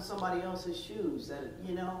yourself in somebody else's shoes, that,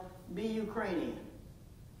 you know, be Ukrainian.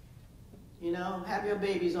 You know, have your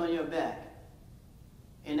babies on your back.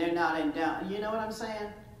 And they're not in doubt. You know what I'm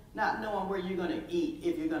saying? Not knowing where you're going to eat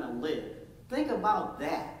if you're going to live. Think about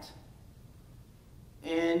that.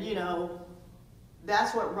 And, you know,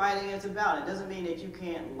 that's what writing is about. It doesn't mean that you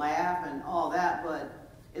can't laugh and all that, but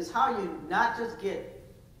it's how you not just get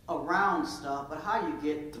around stuff, but how you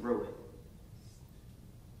get through it. It's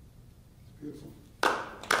beautiful.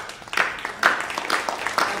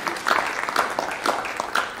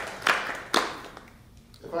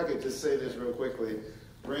 If I could just say this real quickly.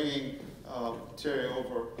 Bringing Terry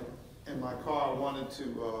over in my car, I wanted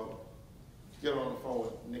to get on the phone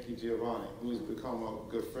with Nikki Giovanni, who's become a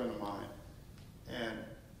good friend of mine. And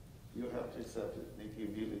you'll have to accept it. Nikki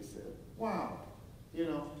immediately said, wow, you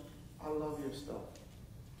know, I love your stuff.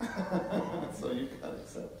 So you got to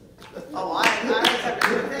accept it. Oh, I accept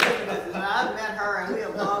it. I've met her and we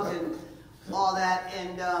have hugged and all that.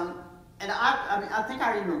 And I think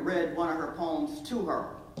I even read one of her poems to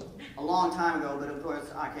her a long time ago, but of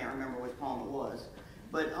course I can't remember which poem it was.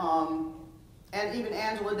 But and even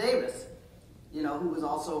Angela Davis, you know, who was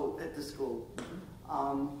also at the school,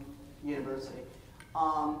 university.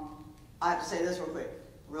 I have to say this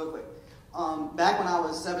real quick. Back when I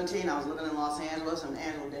was 17, I was living in Los Angeles, and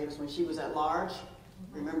Angela Davis, when she was at large,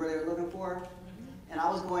 remember they were looking for her? And I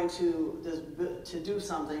was going to do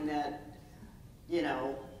something that, you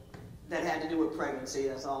know, that had to do with pregnancy.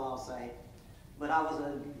 That's all I'll say. But I was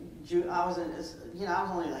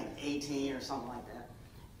only like 18 or something like that.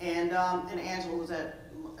 And Angela was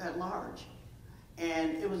at large.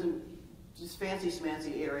 And it was in this fancy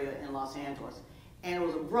schmancy area in Los Angeles. And it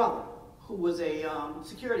was a brother who was a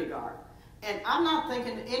security guard. And I'm not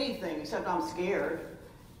thinking anything except I'm scared.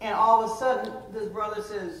 And all of a sudden, this brother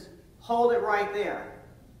says, hold it right there.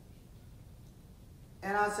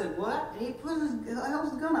 And I said, what? And he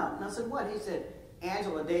held his gun up. And I said, what? He said,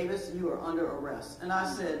 Angela Davis, you are under arrest. And I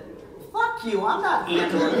said, fuck you, I'm not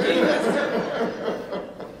Angela Davis.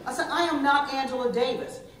 I said, I am not Angela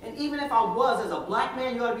Davis. And even if I was, as a black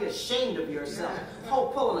man, you ought to be ashamed of yourself.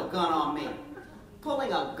 Pulling a gun on me.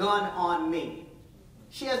 Pulling a gun on me.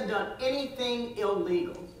 She hasn't done anything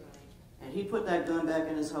illegal. And he put that gun back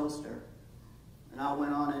in his holster. And I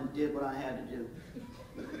went on and did what I had to do.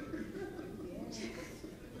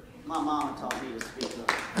 My mama taught me to speak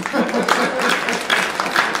up.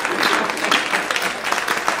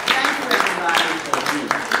 Thank you, everybody.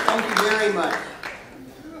 Thank you very much.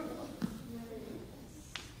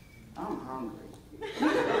 I'm hungry.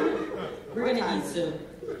 We're going to eat soon.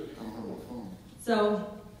 So,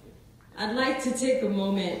 I'd like to take a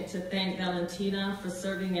moment to thank Valentina for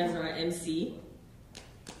serving as our MC.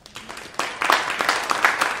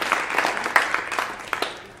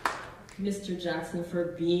 Mr. Jackson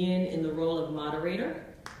for being in the role of moderator.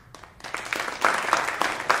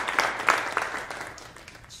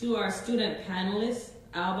 To our student panelists,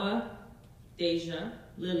 Alba, Deja,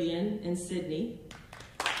 Lillian, and Sydney.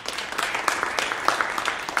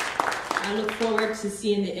 I look forward to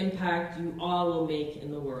seeing the impact you all will make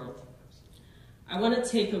in the world. I want to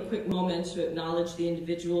take a quick moment to acknowledge the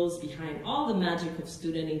individuals behind all the magic of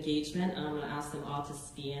student engagement, and I'm going to ask them all to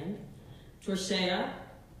stand. Torshea,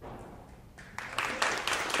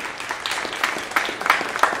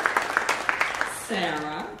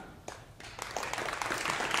 Sarah,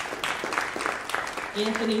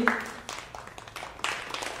 Anthony,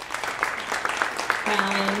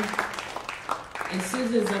 Fallon, and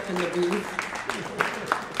Susan's up in the booth.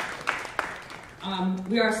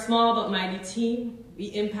 We are a small but mighty team. We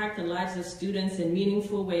impact the lives of students in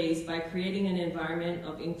meaningful ways by creating an environment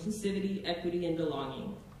of inclusivity, equity, and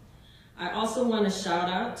belonging. I also want to shout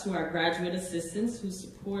out to our graduate assistants who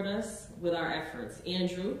support us with our efforts.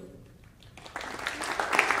 Andrew.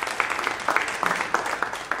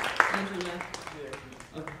 Andrew left.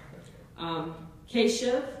 Okay.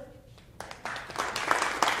 Keshav.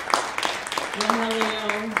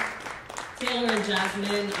 Rogelio. Taylor and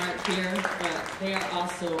Jasmine aren't here, but they are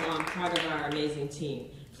also part of our amazing team.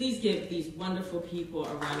 Please give these wonderful people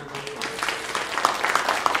a round of applause.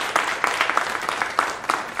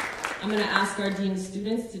 I'm going to ask our Dean of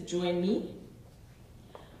Students to join me.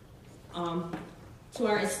 To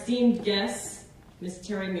our esteemed guest, Ms.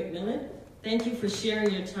 Terry McMillan, thank you for sharing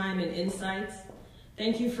your time and insights.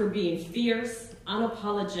 Thank you for being fierce,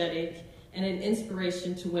 unapologetic, and an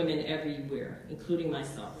inspiration to women everywhere, including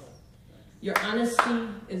myself. Your honesty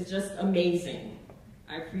is just amazing.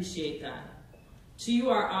 I appreciate that. To you,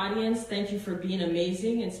 our audience, thank you for being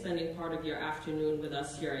amazing and spending part of your afternoon with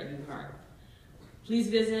us here at UHeart. Please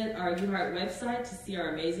visit our UHeart website to see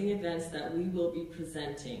our amazing events that we will be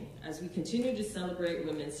presenting as we continue to celebrate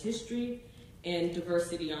women's history and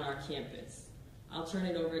diversity on our campus. I'll turn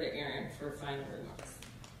it over to Erin for final remarks.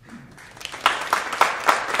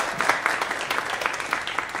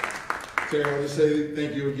 Terry, I want to say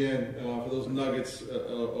thank you again for those nuggets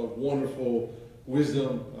of wonderful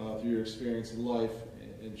wisdom through your experience in life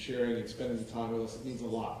and sharing and spending the time with us. It means a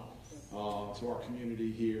lot to our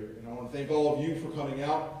community here. And I want to thank all of you for coming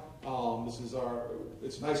out.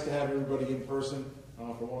 It's nice to have everybody in person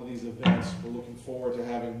for one of these events. We're looking forward to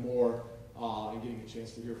having more and getting a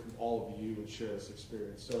chance to hear from all of you and share this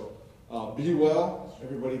experience. So be well,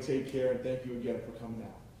 everybody take care, and thank you again for coming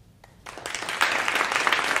out.